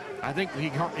I think he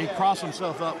crossed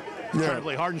himself up trying to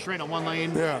play hard and straight on one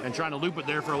lane, Yeah. and trying to loop it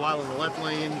there for a while in the left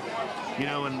lane, you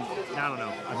know, and I don't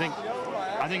know.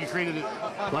 I think he created it,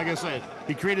 like I said,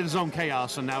 he created his own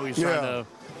chaos, and now he's trying to,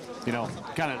 you know,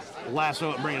 kind of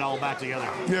lasso it and bring it all back together.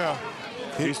 Yeah.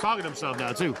 He's talking to himself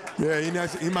now, too. Yeah,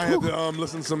 he might have to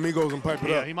listen to some Migos and pipe it up.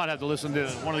 Yeah, he might have to listen to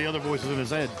one of the other voices in his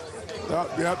head.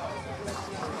 Yep.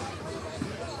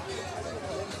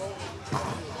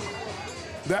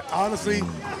 That honestly,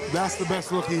 that's the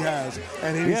best look he has,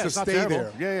 and he needs to stay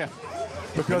there. Yeah.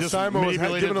 Because Simon has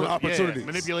given him opportunities.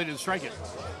 Manipulate it and strike it.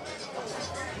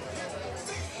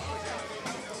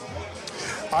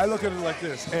 I look at it like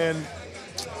this, and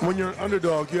when you're an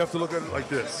underdog, you have to look at it like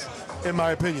this, in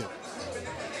my opinion.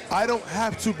 I don't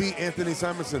have to beat Anthony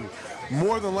Simonsen.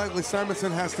 More than likely,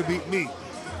 Simonsen has to beat me.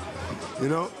 You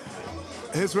know,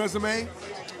 his resume,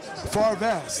 far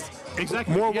vast.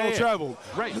 Exactly. More well-traveled.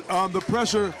 Right. The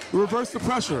pressure, reverse the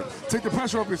pressure. Take the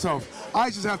pressure off yourself. I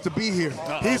just have to be here.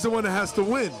 He's the one that has to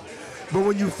win. But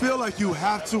when you feel like you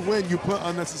have to win, you put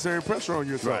unnecessary pressure on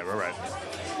yourself. Right.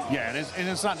 Yeah, and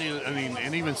it's not, I mean,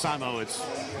 and even Simo, it's,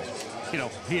 you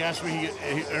know, he asked me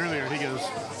earlier, he goes,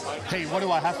 hey, what do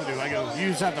I have to do? I go, you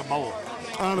just have to bowl.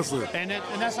 Honestly. And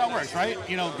that's how it works, right?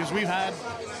 You know, because we've had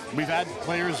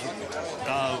players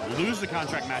lose the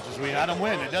contract matches. We had them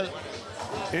win.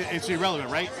 It's irrelevant,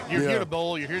 right? You're here to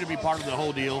bowl. You're here to be part of the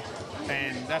whole deal,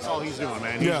 and that's all he's doing,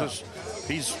 man.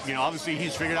 He's you know, obviously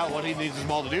he's figured out what he needs his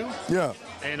ball to do. Yeah.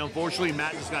 And unfortunately,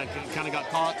 Matt just kind of got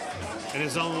caught in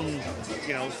his own,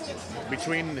 you know,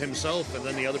 between himself and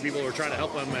then the other people who were trying to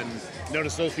help him. And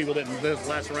notice those people didn't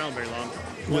last around very long.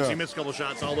 Once he missed a couple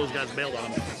shots, all those guys bailed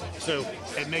on him. So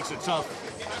it makes it tough.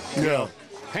 You know,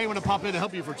 hey, I'm going to pop in to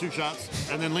help you for 2 shots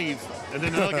and then leave. And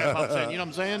then another guy pops in. You know what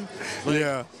I'm saying? Like,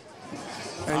 yeah.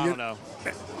 And I don't know.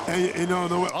 And you know,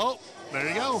 oh, there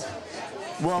you go.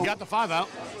 Well, he got the 5 out.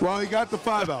 Well, he got the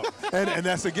 5 out. and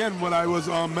that's, again, what I was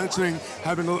mentioning,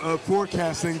 having a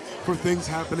forecasting for things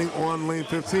happening on lane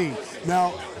 15.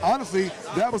 Now, honestly,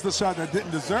 that was the shot that didn't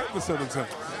deserve the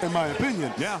 7-10, in my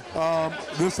opinion. Yeah.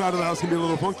 This side of the house can be a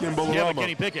little funky in Bowlerama. Yeah, but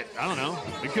Kenny Pickett, I don't know.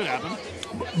 It could happen.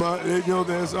 But, you know,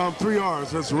 there's 3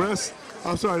 R's. There's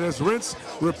there's rinse,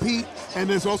 repeat, and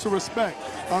there's also respect.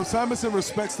 Simonsen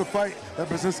respects the fight that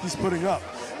Burzynski's putting up.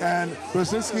 And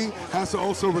Burzynski has to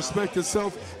also respect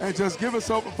himself and just give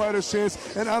himself a fighter's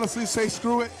chance and honestly say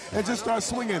screw it and just start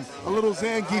swinging a little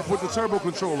Zangief with the turbo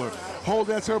controller. Hold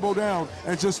that turbo down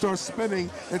and just start spinning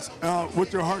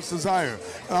with your heart's desire.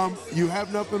 You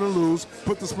have nothing to lose.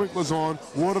 Put the sprinklers on,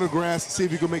 water the grass, see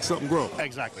if you can make something grow.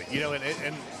 Exactly. You know,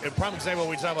 and prime example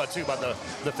we talk about too about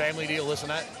the family deal, listen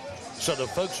to that. So the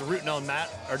folks rooting on Matt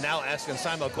are now asking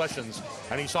Simo questions,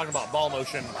 and he's talking about ball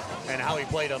motion and how he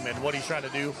played them and what he's trying to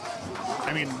do.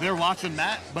 I mean, they're watching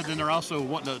Matt, but then they're also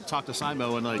wanting to talk to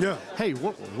Simo and like, hey,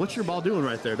 what's your ball doing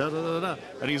right there? Da, da, da, da.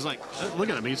 And he's like, look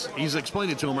at him. He's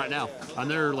explaining it to him right now,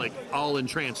 and they're like all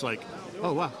entranced, like,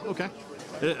 oh wow, okay.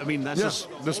 I mean, that's just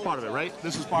this part of it, right?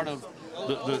 This is part of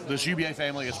this UBA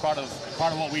family. It's part of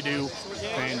what we do,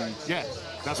 and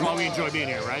that's why we enjoy being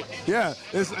here, right? Yeah,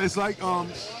 it's like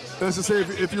let's just say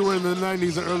if you were in the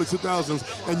 90s and early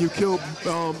 2000s and you killed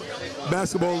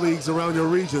basketball leagues around your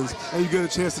regions and you get a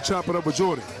chance to chop it up with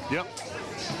Jordan. Yep.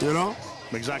 You know?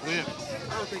 Exactly it.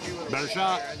 Better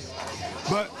shot.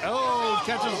 But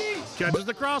catches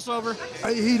the crossover.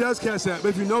 He does catch that, but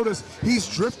if you notice, he's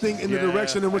drifting in the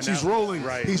direction in which he's rolling.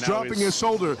 Right, he's dropping his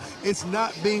shoulder. It's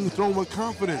not being thrown with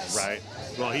confidence. Right.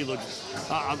 Well, he looks.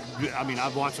 I mean,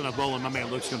 I've watched enough bowling. My man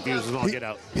looks confused as all get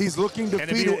out. He's looking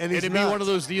defeated, and he's it'd be one of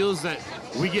those deals that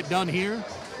we get done here,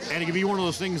 and it could be one of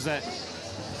those things that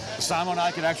Simon and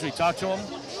I could actually talk to him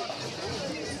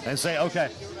and say, okay,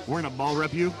 we're going to ball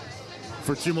rep you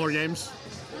for 2 more games,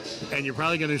 and you're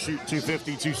probably going to shoot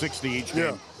 250, 260 each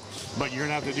game. But you're going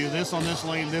to have to do this on this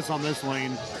lane, this on this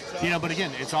lane. You know, but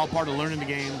again, it's all part of learning the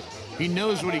game. He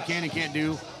knows what he can and can't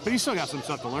do, but he's still got some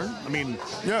stuff to learn. I mean,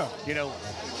 you know,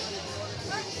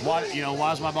 why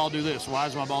does my ball do this? Why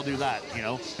does my ball do that? You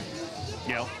know,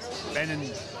 and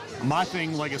then my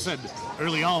thing, like I said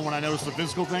early on, when I noticed the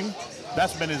physical thing,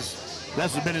 that's been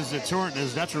his deterrent and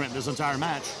his detriment this entire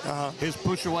match. His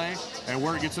push away and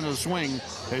where it gets into the swing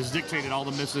has dictated all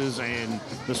the misses and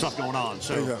the stuff going on.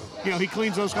 So, you know, he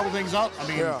cleans those couple things up. I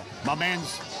mean, my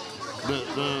man's.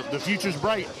 The future's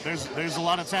bright. There's a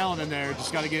lot of talent in there.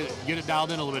 Just got to get it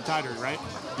dialed in a little bit tighter, right?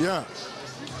 Yeah.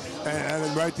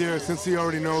 And right there, since he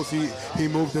already knows he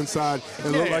moved inside, it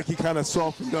looked like he kind of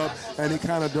softened up and he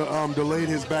kind of delayed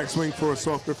his backswing for a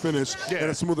softer finish and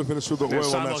a smoother finish through the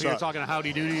oil on that shot. Here talking to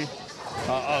Howdy Doody.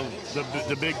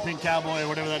 The big pink cowboy or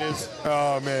whatever that is.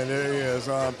 Oh, man, there he is.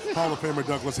 Hall of Famer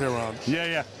Douglas Heron.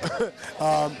 Yeah.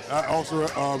 Also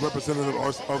representative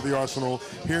of the Arsenal,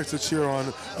 here to cheer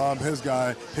on his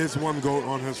guy, his one goat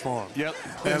on his farm. Yep.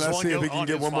 And let's see if he can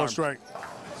get one more strike.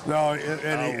 No,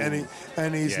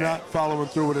 and he's not following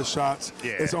through with his shots.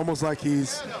 Yeah. It's almost like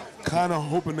he's kind of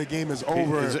hoping the game is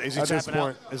over Is he at this tapping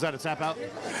point. out? Is that a tap out?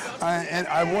 And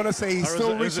I want to say he's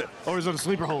still reaching. Or is it a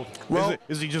sleeper hold? Well,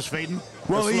 is he just fading?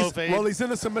 Well, a slow fade? he's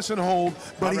in a submission hold,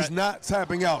 but he's not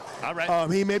tapping out. All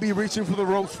right. He may be reaching for the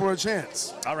ropes for a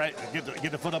chance. All right.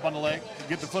 Get the foot up on the leg.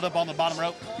 Get the foot up on the bottom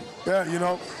rope. Yeah, you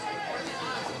know.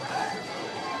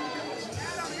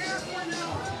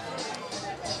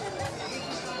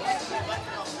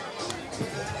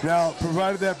 Now,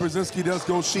 provided that Burzynski does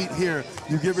go sheet here,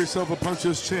 you give yourself a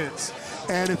puncher's chance.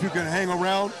 And if you can hang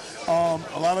around,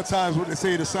 a lot of times what they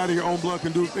say, the sight of your own blood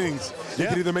can do things. It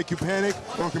can either make you panic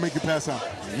or it can make you pass out.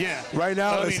 Yeah. Right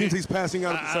now, it seems he's passing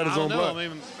out at the sight of his own blood.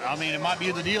 I mean, it might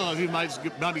be the deal. He might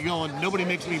be going, nobody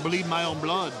makes me bleed my own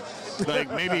blood. Like,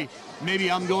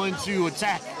 maybe I'm going to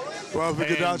attack. Well, if you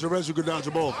could dodge a rest, you could dodge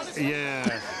a ball.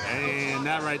 Yeah. And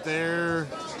that right there.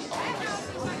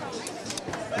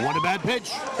 What a bad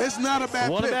pitch. It's not a bad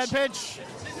pitch. What a bad pitch.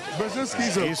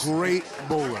 Burzynski's a great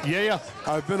bowler. Yeah.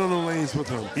 I've been on the lanes with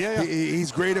him. Yeah.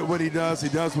 He's great at what he does. He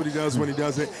does what he does when he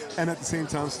does it, and at the same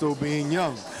time still being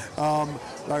young.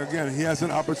 Like, again, he has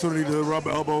an opportunity to rub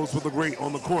elbows with the great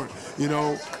on the court. You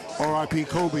know, R.I.P.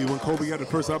 Kobe. When Kobe got the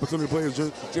first opportunity to play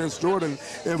with James Jordan,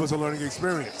 it was a learning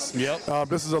experience. Yep.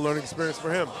 This is a learning experience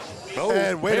for him. Oh,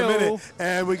 and wait a minute.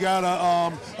 And we got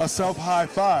a self-high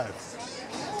five.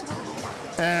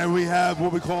 And we have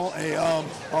what we call a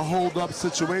hold-up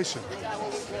situation.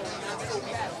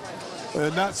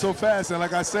 Not so fast, and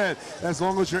like I said, as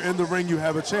long as you're in the ring, you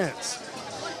have a chance.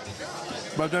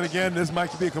 But then again, this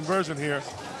might be a conversion here,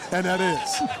 and that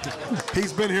is.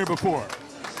 He's been here before.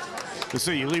 You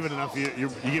see, you leave it enough, you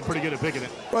get pretty good at picking it.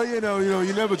 Well, you know,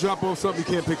 you never drop on something you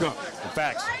can't pick up.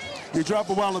 Facts. You drop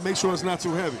a while and make sure it's not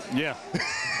too heavy. Yeah.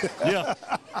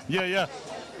 Yeah.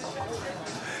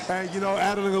 And, you know,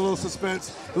 adding a little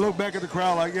suspense, look back at the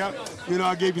crowd like, yeah, you know,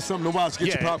 I gave you something to watch. Get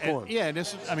your popcorn.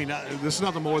 This is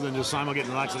nothing more than just Simon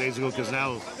getting relaxed days ago, because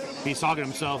now he's talking to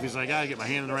himself. He's like, I got to get my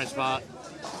hand in the right spot.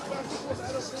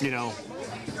 You know,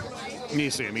 you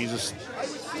see him. He's just,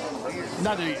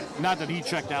 not that he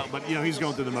checked out, but, you know, he's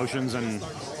going through the motions. And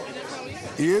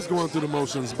he is going through the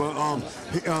motions, but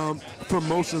from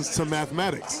motions to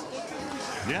mathematics.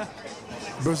 Yeah.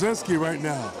 Burzynski right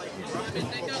now,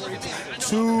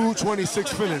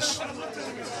 226 finish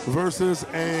versus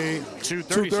a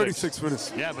 236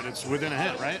 finish. Yeah, but it's within a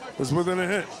hit, right? It's within a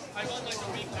hit.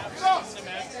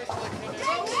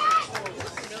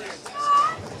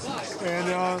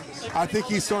 And I think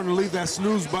he's starting to leave that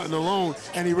snooze button alone,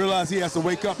 and he realized he has to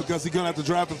wake up because he's gonna have to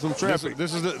drive through some traffic.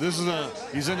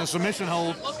 He's in a submission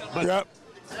hold, but yep.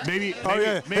 Maybe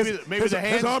the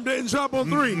his arm didn't drop on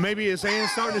three. Maybe his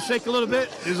hand's starting to shake a little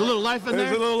bit. There's a little life in there.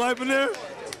 There's a little life in there.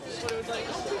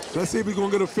 Let's see if he's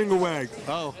gonna get a finger wag.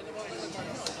 Oh.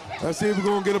 Let's see if we're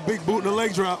gonna get a big boot and a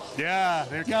leg drop. Yeah,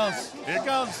 here it comes. Here it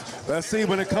comes. Let's see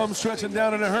when it comes stretching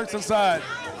down and it hurts inside.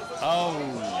 Oh.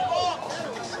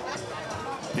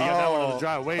 He got that one on the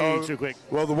drive way too quick.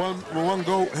 Well, the one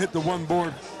goat hit the one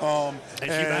board, and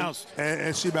she bounced.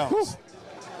 And she bounced.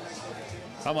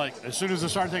 I'm like, as soon as it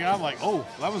started taking out, I'm like, oh,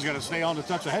 that one's got to stay on to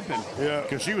touch the headpin. Yeah.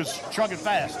 Because she was trucking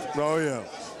fast. Oh, yeah.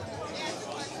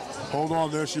 Hold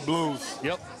on, there she blows.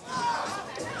 Yep.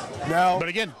 Now, but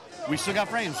again, we still got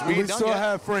frames. We still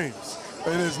have frames.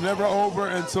 It is never over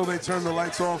until they turn the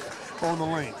lights off on the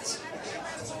lanes.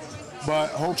 But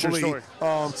hopefully,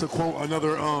 to quote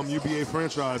another UBA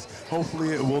franchise, hopefully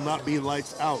it will not be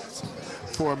lights out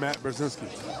for Matt Burzynski.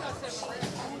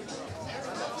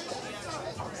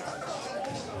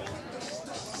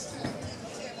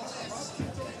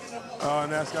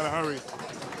 And that's got to hurry.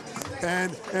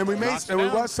 And we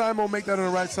watch Simon make that on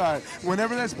the right side.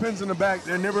 Whenever there's pins in the back,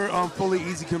 they're never fully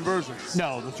easy conversions.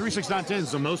 No, the 36910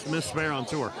 is the most missed spare on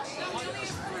tour.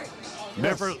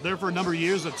 Yes. There for a number of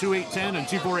years, the 2810 and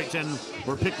 24810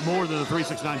 were picked more than the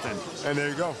 36910. And there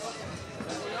you go.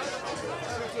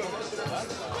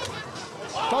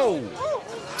 Oh!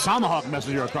 Tomahawk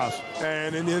messenger across.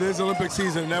 And it is Olympic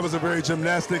season, and that was a very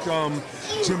gymnastic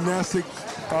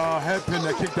headpin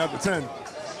that kicked out the 10.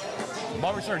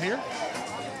 Ball return here.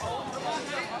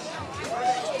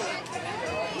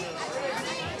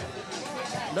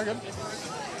 They're good.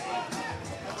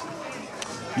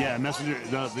 Yeah, messenger,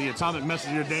 the atomic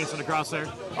messenger dancing across there.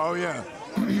 Oh yeah.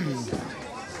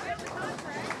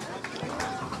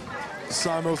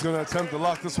 Simon's going to attempt to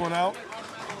lock this one out.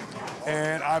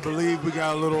 And I believe we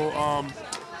got a little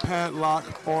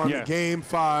padlock on game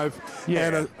 5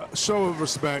 and a show of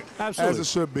respect, as it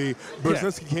should be.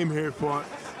 Burzynski came here for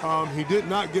it. He did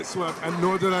not get swept, and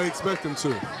nor did I expect him to.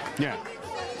 Yeah.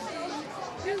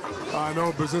 I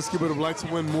know Burzynski would have liked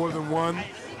to win more than one,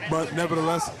 but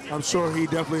nevertheless, I'm sure he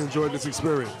definitely enjoyed this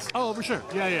experience. Oh, for sure.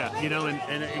 Yeah. You know,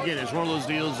 and again, it's one of those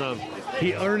deals of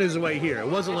he earned his way here. It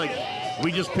wasn't like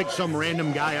we just picked some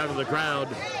random guy out of the crowd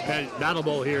at Battle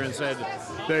Bowl here and said,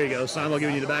 there you go, Simon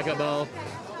giving you the backup ball,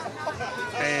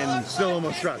 and still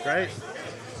almost struck, right?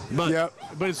 But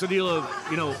but it's the deal of,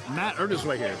 you know, Matt earned his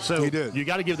way here. So he did. You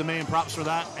got to give the man props for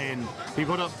that, and he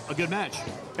put up a good match.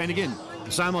 And again,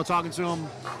 Simon talking to him,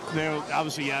 there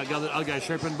obviously, got the other guy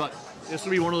chirping, but this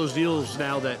will be one of those deals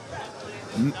now that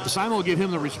Simon will give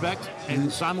him the respect,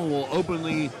 and Simon will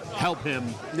openly help him.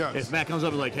 If Matt comes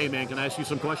up and like, hey man, can I ask you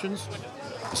some questions?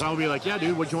 Simon will be like, yeah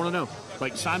dude, what do you want to know?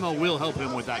 Like, Simon will help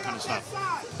him with that kind of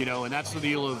stuff. You know, and that's the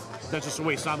deal of, that's just the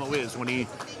way Simon is when he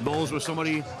bowls with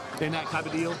somebody in that type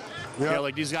of deal. You know,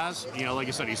 like these guys, you know, like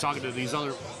I said, he's talking to these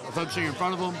other folks here in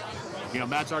front of him. You know,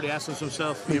 Matt's already asked him some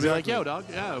stuff. He'll be like, yo, dog,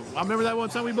 I remember that one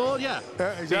time we bowled,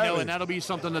 exactly. You know, and that'll be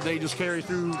something that they just carry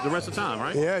through the rest of the time,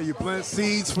 right? Yeah, you plant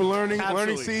seeds for learning.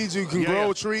 Absolutely. Learning seeds, you can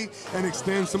grow a tree and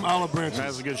extend some olive branches.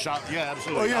 That's a good shot. Yeah,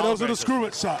 absolutely. Oh, yeah, those are the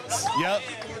screw-it shots. Yep.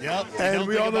 And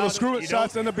we all know the screw-it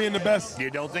shots end up being the best. You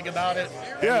don't think about it.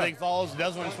 Everything falls,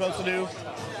 does what it's supposed to do.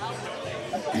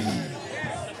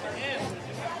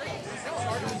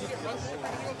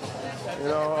 You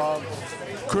know,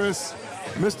 Chris,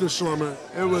 Mr. Schlemmer,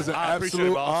 it was an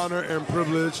absolute honor and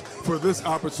privilege for this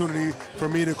opportunity for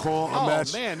me to call a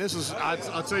match. Oh, man, this is,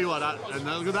 I'll tell you what, and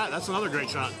look at that. That's another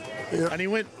great shot. And he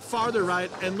went farther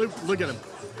right, and look at him.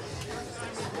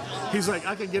 He's like,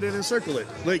 I could get in and circle it.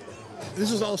 Like,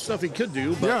 this is all stuff he could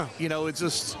do, but, you know, it's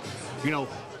just, you know,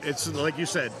 it's like you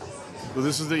said, well,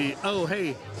 this is the, oh,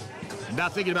 hey,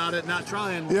 not thinking about it, not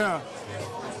trying. Yeah.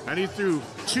 And he threw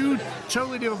 2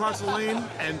 totally different parts of the lane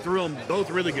and threw them both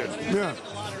really good. Yeah.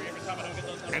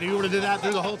 And he would have did that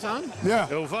through the whole time? Yeah.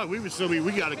 Oh, fuck, we would still be,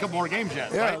 we got a couple more games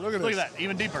yet. Yeah, right? look at that,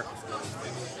 even deeper.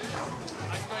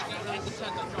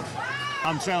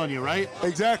 I'm telling you, right?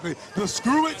 Exactly. The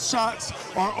screw-it shots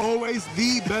are always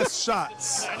the best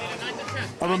shots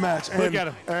of a match. And, look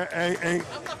at him.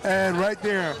 And right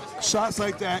there, shots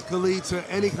like that could lead to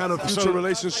any kind of future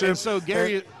relationship. And so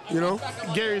Gary, you know,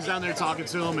 Gary's down there talking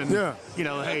to him, and you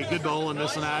know, hey, good bowling,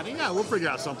 this and that. And, we'll figure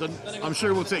out something. I'm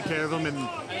sure we'll take care of him, and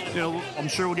you know, I'm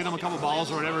sure we'll get him a couple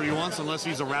balls or whatever he wants, unless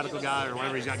he's a radical guy or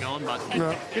whatever he's got going. But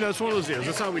you know, it's one of those deals.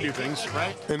 That's how we do things,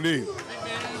 right? Indeed.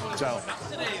 So,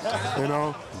 you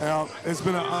know, it's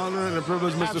been an honor and a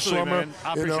privilege, Mr. Schlemmer.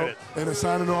 I appreciate it. And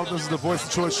signing off, this is the voice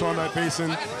of choice, Sean Knight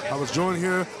Payson. I was joined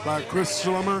here by Chris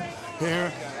Schlemmer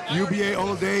here, UBA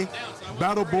all day,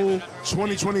 Battle Bowl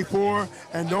 2024.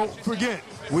 And don't forget,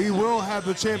 we will have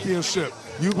the championship,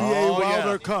 UBA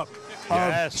Wilder Cup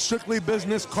of Strictly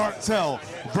Business Cartel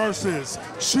versus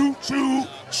Choo Choo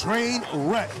Train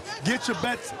Wreck. Get your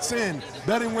bets in,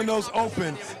 betting windows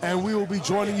open, and we will be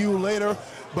joining you later.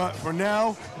 But for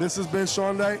now, this has been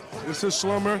Sean Knight. This is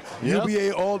Schlemmer,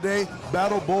 UBA All Day,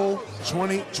 Battle Bowl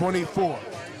 2024.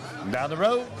 Down the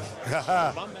road.